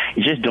is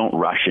you just don't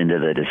rush into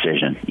the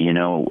decision.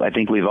 I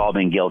think we've all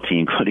been guilty,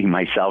 including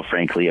myself,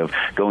 frankly, of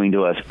going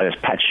to a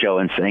pet show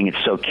and saying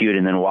it's so cute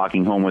and then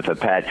walking home with a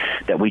pet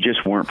that we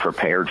just weren't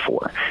prepared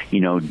for.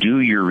 Do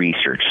your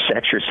research,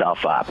 set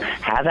yourself up,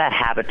 have that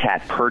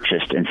habitat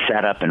purchased and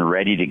set up and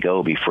ready to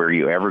go before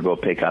you ever go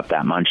pick up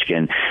that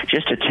munchkin,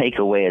 just to take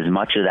away as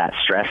much of that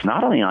stress,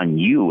 not only on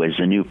you as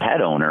the new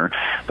pet owner,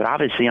 but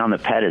obviously on the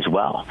pet as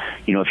well.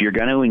 If you're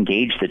going to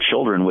engage the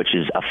children, which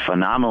is a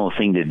phenomenal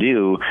thing to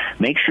do,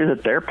 make sure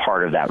that they're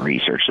part of that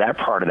research, they're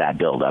part of that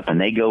buildup,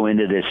 and they go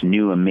into this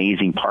new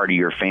amazing part of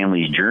your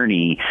family's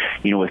journey,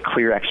 with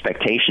clear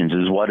expectations.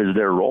 Is what is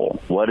their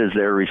role? What is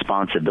their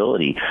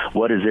responsibility?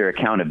 What is their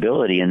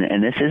accountability?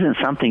 And this isn't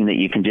something that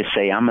you can just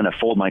say, I'm going to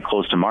fold my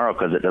clothes tomorrow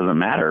because it doesn't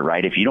matter,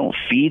 right? If you don't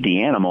feed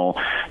the animal,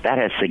 that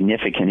has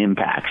significant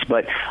impacts.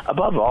 But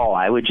above all,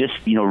 I would just,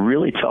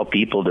 really tell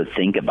people to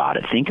think about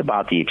it. Think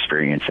about the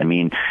experience. I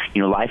mean,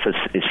 life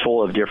is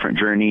full of different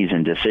journeys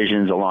and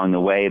decisions along the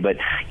way, but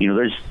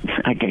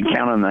I can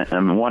count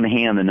on one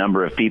hand the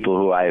number of people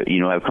who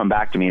have come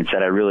back to me and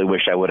said, I really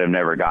wish I would have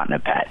never gotten a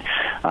pet.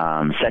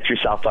 Set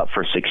yourself up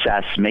for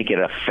success, make it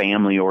a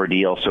family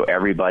ordeal so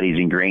everybody's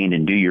ingrained,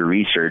 and do your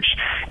research,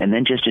 and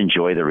then just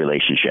enjoy the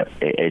relationship.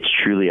 It's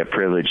truly a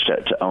privilege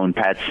to own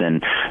pets,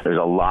 and there's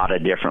a lot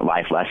of different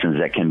life lessons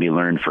that can be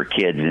learned for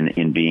kids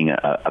in being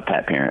a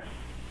pet parent.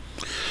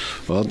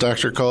 Well,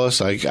 Dr. Kohles,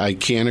 I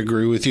can't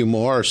agree with you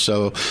more.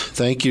 So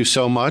thank you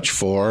so much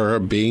for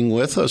being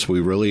with us.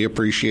 We really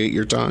appreciate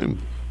your time.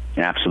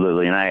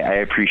 Absolutely, and I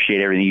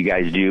appreciate everything you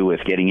guys do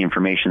with getting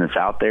information that's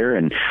out there,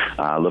 and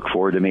look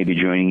forward to maybe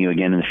joining you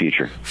again in the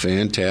future.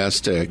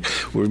 Fantastic.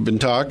 We've been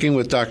talking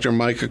with Dr.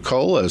 Micah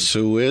Kohles,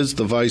 who is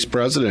the Vice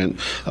President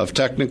of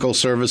Technical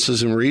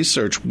Services and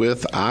Research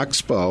with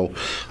Oxbow,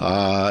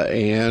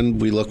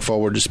 and we look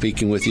forward to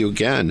speaking with you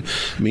again.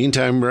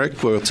 Meantime,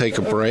 Rick, we'll take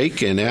a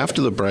break, and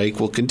after the break,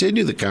 we'll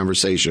continue the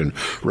conversation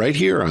right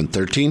here on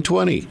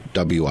 1320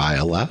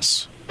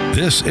 WILS.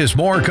 This is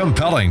more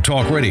compelling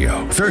talk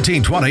radio,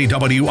 1320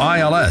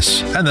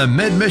 WILS, and the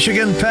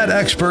Mid-Michigan Pet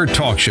Expert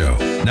Talk Show.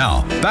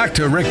 Now, back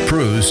to Rick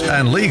Preuss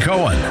and Lee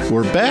Cohen.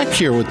 We're back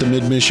here with the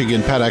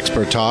Mid-Michigan Pet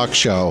Expert Talk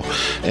Show.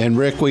 And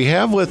Rick, we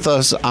have with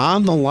us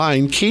on the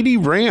line Katie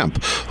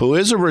Ramp, who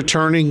is a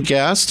returning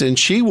guest, and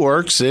she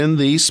works in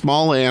the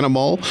small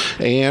animal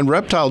and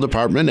reptile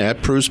department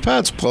at Preuss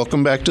Pets.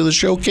 Welcome back to the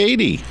show,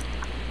 Katie.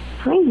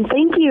 Hi,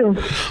 thank you.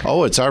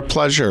 Oh, it's our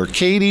pleasure.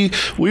 Katie,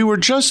 we were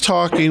just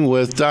talking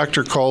with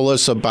Dr.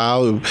 Kohles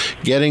about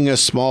getting a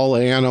small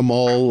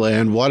animal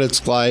and what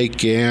it's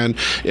like, and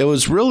it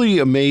was really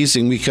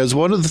amazing because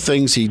one of the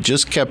things he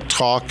just kept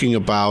talking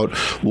about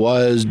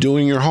was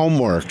doing your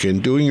homework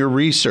and doing your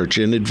research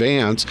in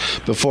advance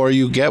before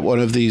you get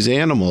one of these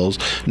animals.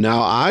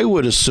 Now, I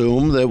would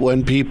assume that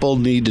when people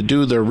need to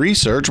do their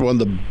research, one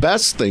of the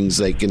best things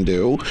they can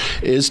do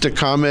is to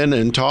come in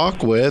and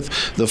talk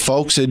with the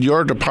folks in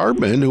your department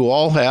who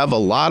all have a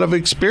lot of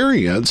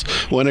experience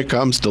when it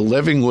comes to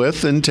living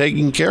with and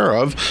taking care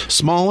of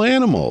small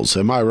animals.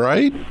 Am I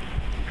right?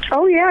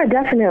 Oh, yeah,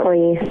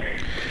 definitely.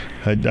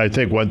 I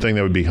think one thing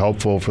that would be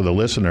helpful for the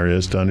listener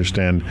is to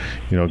understand,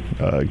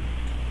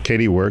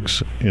 Katie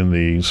works in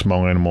the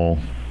small animal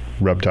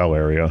reptile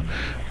area.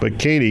 But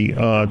Katie,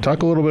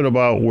 talk a little bit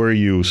about where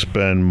you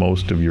spend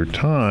most of your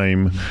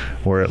time,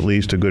 or at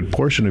least a good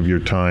portion of your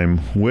time,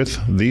 with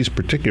these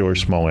particular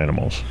small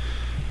animals.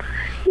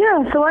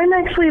 Yeah, so I'm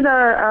actually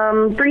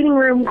the breeding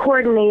room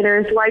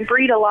coordinator, so I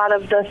breed a lot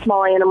of the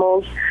small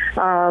animals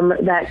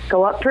that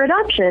go up for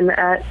adoption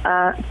at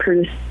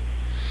Preuss.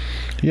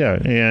 Yeah,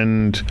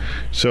 and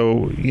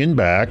so in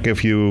back,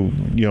 if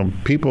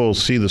people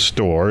see the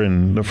store,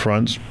 and the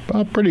front's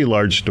a pretty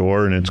large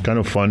store, and it's kind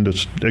of fun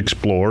to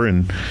explore.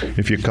 And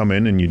if you come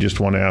in and you just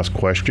want to ask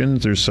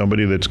questions, there's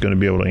somebody that's going to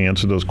be able to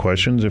answer those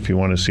questions. If you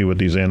want to see what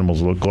these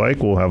animals look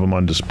like, we'll have them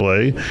on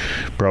display,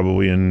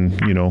 probably in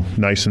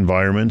nice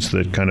environments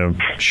that kind of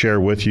share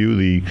with you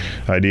the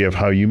idea of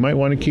how you might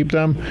want to keep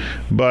them.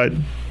 But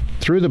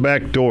through the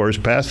back doors,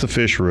 past the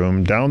fish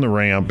room, down the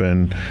ramp,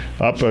 and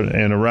up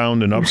and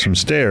around and up some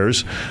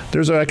stairs,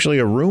 there's actually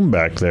a room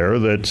back there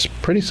that's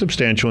pretty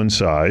substantial in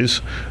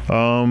size.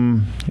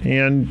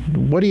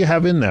 And what do you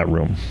have in that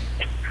room?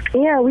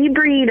 Yeah, we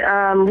breed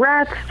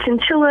rats,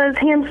 chinchillas,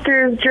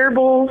 hamsters,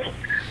 gerbils,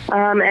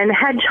 and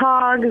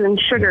hedgehogs and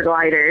sugar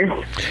gliders.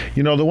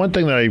 The one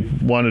thing that I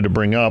wanted to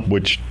bring up,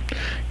 which,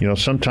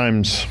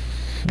 sometimes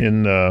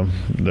in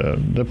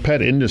the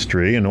pet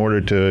industry, in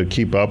order to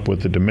keep up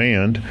with the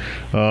demand,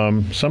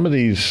 some of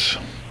these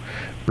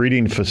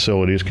breeding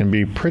facilities can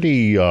be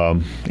pretty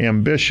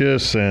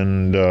ambitious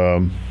and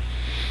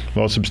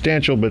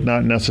substantial, but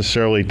not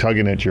necessarily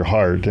tugging at your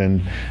heart.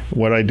 And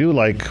what I do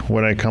like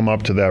when I come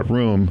up to that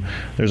room,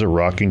 there's a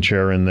rocking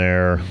chair in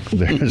there.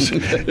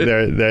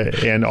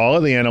 And all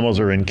of the animals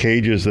are in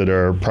cages that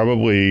are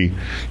probably,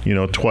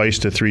 twice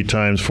to 3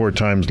 times, 4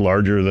 times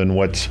larger than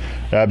what's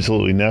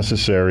absolutely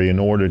necessary in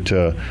order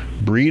to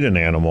breed an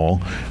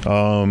animal.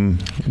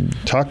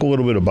 Talk a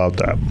little bit about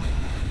that.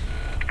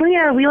 Well,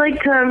 yeah, we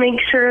like to make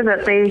sure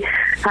that they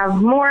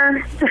have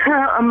more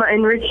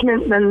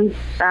enrichment than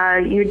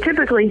you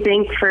typically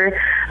think for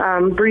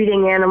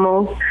breeding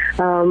animals.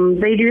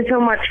 They do so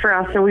much for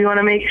us, so we want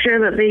to make sure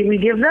that we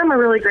give them a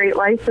really great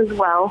life as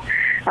well.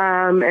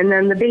 And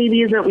then the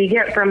babies that we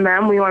get from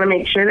them, we want to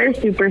make sure they're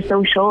super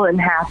social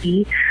and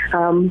happy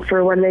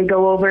for when they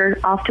go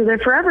off to their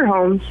forever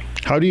homes.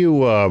 How do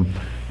you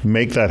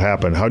make that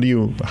happen? How do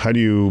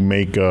you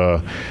make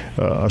a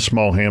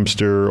small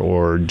hamster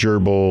or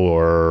gerbil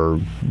or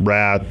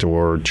rat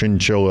or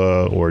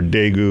chinchilla or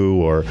daegu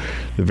or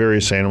the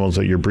various animals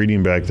that you're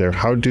breeding back there?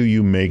 How do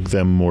you make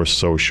them more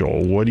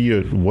social? What do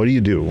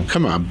you do?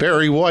 Come on,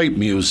 Barry White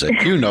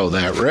music. You know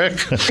that, Rick.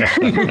 So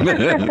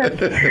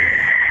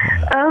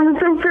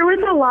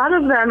with a lot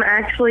of them,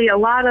 actually, a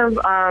lot of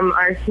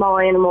our small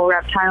animal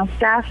reptile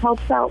staff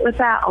helps out with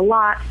that a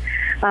lot.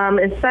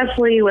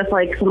 Especially with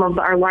some of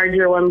our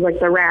larger ones like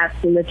the rats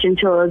and the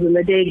chinchillas and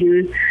the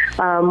daegus.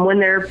 When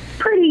they're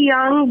pretty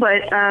young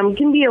but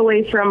can be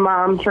away from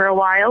mom for a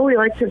while, we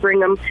like to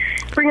bring them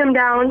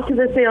down to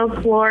the sales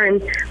floor,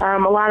 and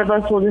a lot of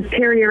us will just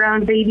carry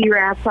around baby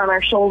rats on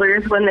our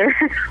shoulders when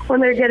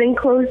they're getting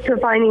close to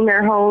finding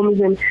their homes,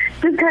 and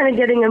just kind of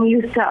getting them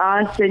used to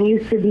us and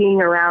used to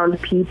being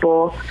around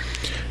people.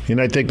 And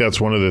I think that's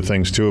one of the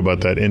things, too,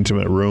 about that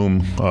intimate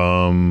room.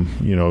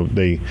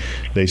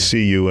 They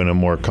see you in a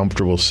more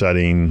comfortable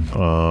setting.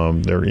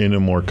 They're in a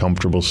more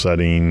comfortable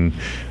setting.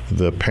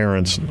 The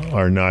parents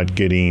are not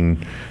getting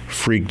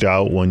freaked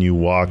out when you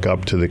walk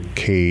up to the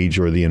cage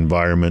or the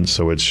environment.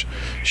 So it's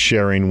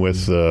sharing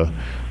with the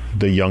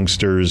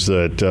youngsters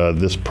that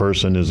this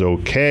person is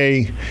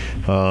okay,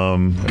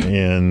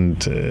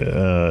 and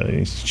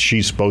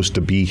she's supposed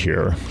to be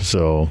here.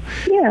 So,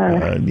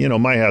 yeah.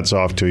 My hat's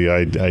off to you.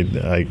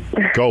 I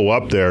go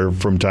up there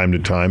from time to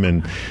time,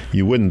 and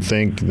you wouldn't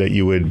think that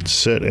you would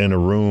sit in a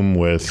room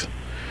with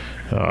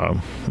a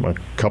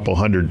couple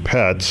hundred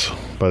pets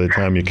by the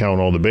time you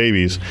count all the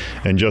babies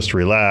and just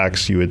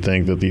relax. You would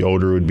think that the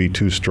odor would be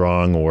too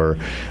strong, or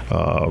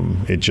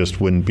it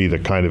just wouldn't be the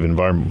kind of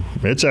environment.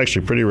 It's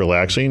actually pretty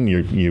relaxing.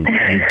 You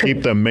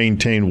keep them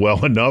maintained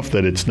well enough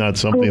that it's not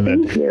something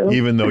that,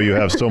 even though you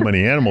have so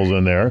many animals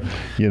in there,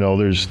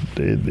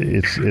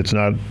 it's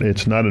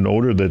not an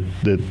odor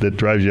that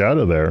drives you out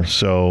of there.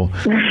 So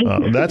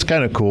that's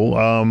kind of cool.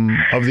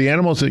 Of the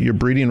animals that you're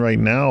breeding right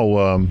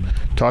now,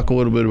 talk a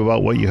little bit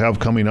about what you have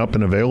coming up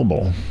and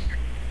available.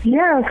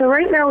 Yeah, so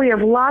right now we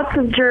have lots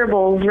of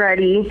gerbils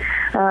ready.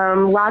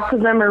 Lots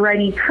of them are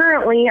ready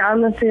currently on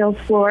the sales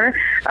floor.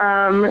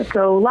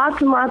 So lots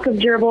and lots of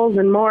gerbils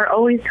and more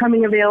always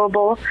coming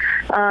available.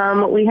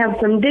 We have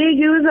some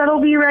daegus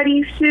that'll be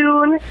ready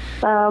soon.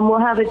 We'll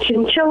have a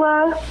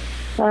chinchilla,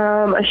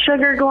 a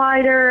sugar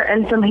glider,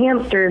 and some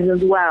hamsters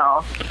as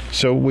well.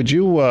 So would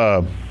you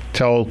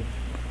tell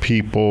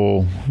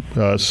people,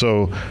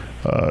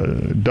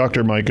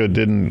 Dr. Micah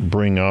didn't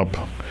bring up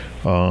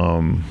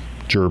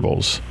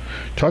gerbils.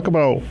 Talk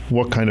about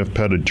what kind of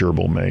pet a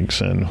gerbil makes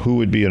and who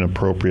would be an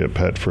appropriate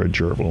pet for a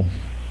gerbil.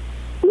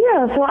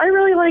 Yeah, so I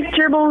really like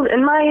gerbils.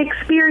 In my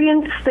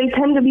experience, they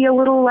tend to be a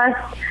little less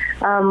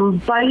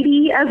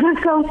bitey as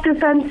a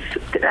self-defense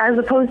as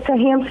opposed to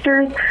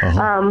hamsters.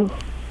 Uh-huh.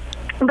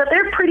 But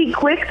they're pretty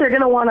quick. They're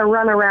going to want to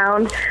run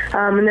around,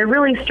 and they're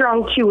really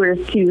strong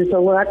chewers, too.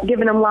 So we're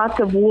giving them lots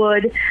of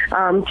wood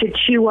to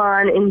chew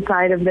on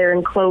inside of their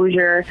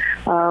enclosure.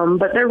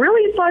 But they're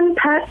really fun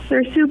pets.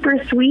 They're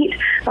super sweet.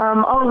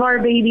 All of our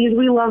babies,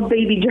 we love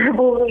baby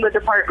gerbils in the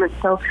department.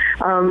 So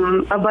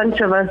a bunch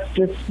of us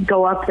just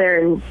go up there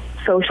and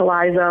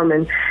socialize them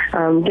and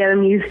get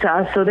them used to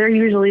us. So they're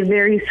usually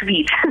very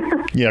sweet.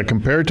 Yeah,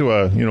 compared to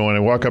when I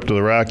walk up to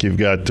the rack, you've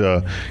got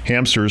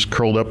hamsters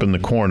curled up in the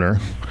corner,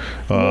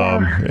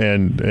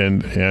 and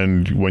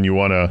when you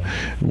want to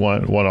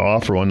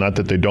offer one, not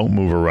that they don't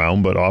move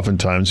around, but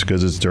oftentimes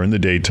because it's during the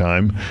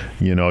daytime,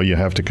 you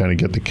have to kind of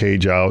get the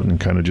cage out and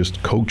kind of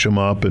just coach them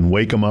up and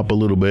wake them up a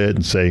little bit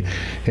and say,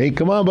 "Hey,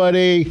 come on,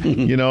 buddy,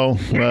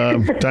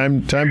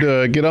 time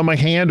to get on my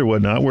hand," or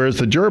whatnot. Whereas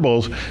the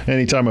gerbils,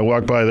 anytime I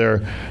walk by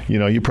there,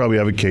 you probably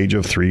have a cage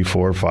of 3,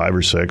 4, 5,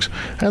 or 6,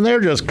 and they're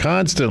just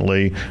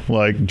constantly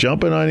like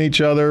jumping on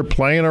each other,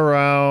 playing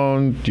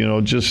around,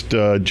 just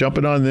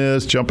jumping on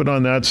this, jumping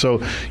on that. So,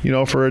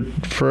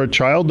 for a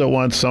child that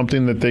wants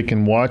something that they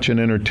can watch and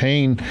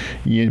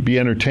be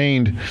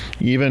entertained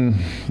even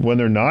when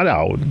they're not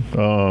out,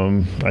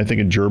 I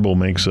think a gerbil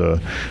makes a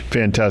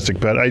fantastic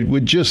pet. I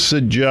would just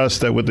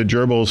suggest that with the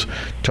gerbils,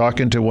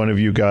 talking to one of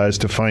you guys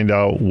to find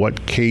out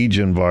what cage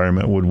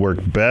environment would work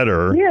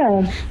better.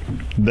 Yeah.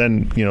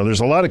 Then, there's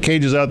a lot of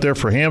cages out there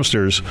for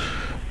hamsters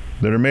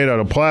that are made out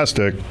of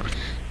plastic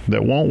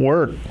that won't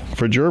work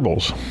for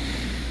gerbils.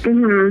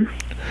 Mm-hmm.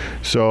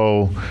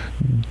 So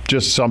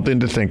just something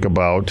to think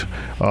about.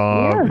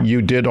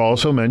 You did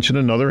also mention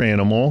another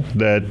animal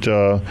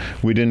that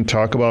we didn't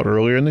talk about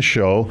earlier in the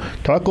show.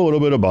 Talk a little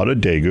bit about a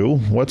dagu.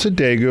 What's a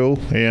dagu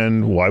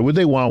and why would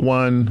they want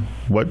one?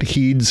 What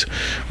heeds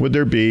would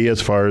there be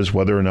as far as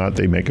whether or not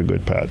they make a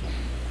good pet?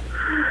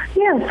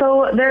 Yeah,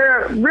 so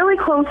they're really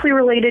closely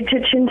related to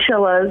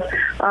chinchillas,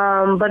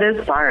 but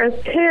as far as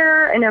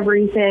care and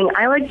everything,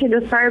 I like to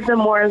describe them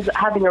more as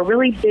having a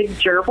really big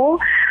gerbil.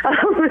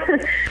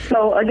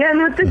 So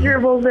again, with the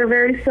gerbils, they're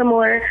very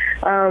similar,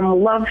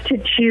 love to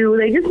chew.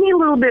 They just need a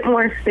little bit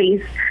more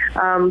space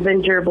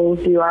than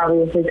gerbils do,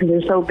 obviously, because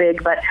they're so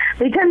big, but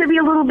they tend to be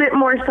a little bit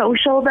more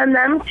social than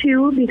them,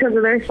 too, because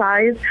of their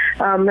size.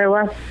 They're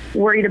less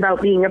worried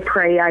about being a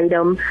prey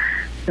item,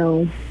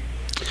 so...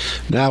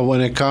 Now,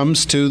 when it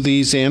comes to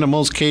these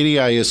animals, Katie,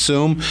 I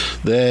assume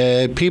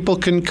that people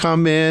can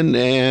come in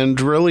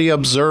and really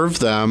observe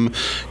them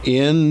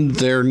in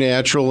their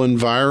natural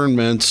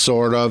environment,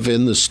 sort of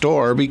in the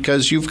store,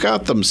 because you've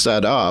got them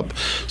set up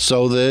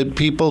so that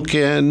people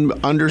can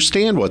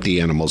understand what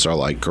the animals are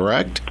like,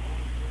 correct?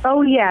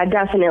 Oh, yeah,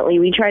 definitely.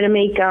 We try to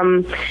make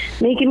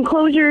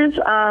enclosures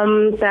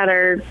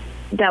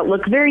that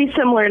look very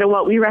similar to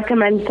what we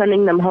recommend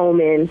sending them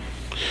home in.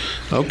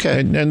 Okay.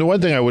 And the one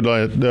thing I would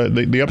like,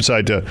 the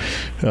upside to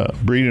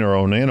breeding our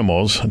own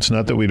animals, it's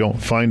not that we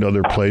don't find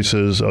other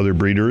places, other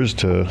breeders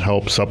to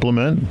help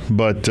supplement,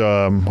 but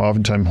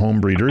oftentimes home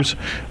breeders.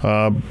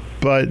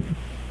 But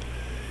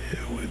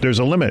there's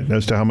a limit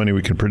as to how many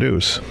we can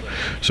produce.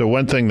 So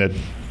one thing that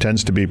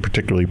tends to be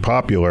particularly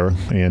popular,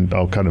 and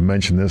I'll kind of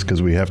mention this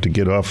because we have to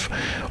get off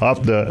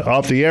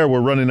the air. We're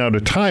running out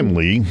of time,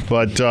 Lee.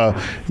 But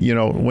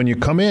when you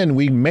come in,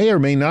 we may or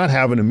may not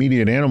have an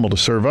immediate animal to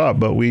serve up,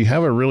 but we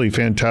have a really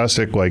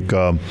fantastic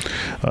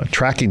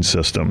tracking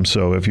system.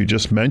 So if you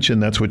just mention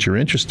that's what you're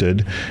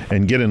interested,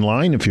 and get in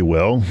line, if you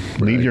will,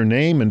 leave your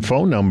name and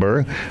phone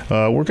number,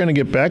 we're going to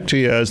get back to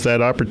you as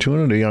that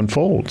opportunity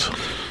unfolds.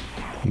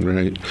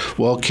 Right.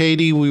 Well,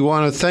 Katie, we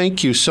want to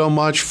thank you so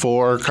much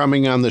for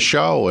coming on the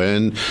show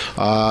and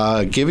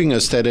giving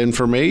us that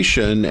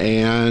information,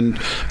 and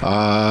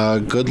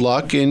good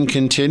luck in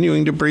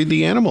continuing to breed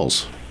the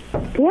animals.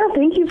 Yeah,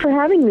 thank you for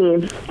having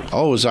me.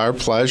 Oh, it was our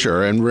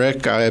pleasure. And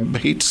Rick, I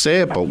hate to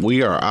say it, but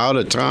we are out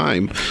of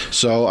time.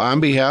 So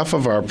on behalf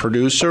of our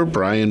producer,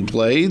 Brian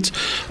Blades,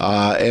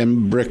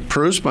 and Rick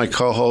Preuss, my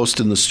co-host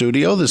in the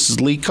studio, this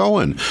is Lee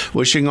Cohen,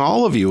 wishing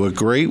all of you a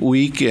great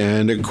week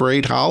and a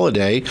great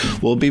holiday.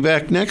 We'll be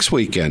back next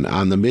weekend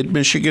on the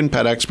Mid-Michigan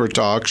Pet Expert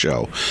Talk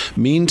Show.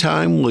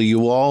 Meantime, will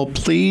you all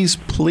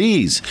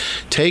please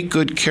take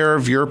good care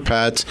of your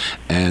pets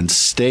and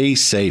stay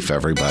safe,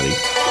 everybody.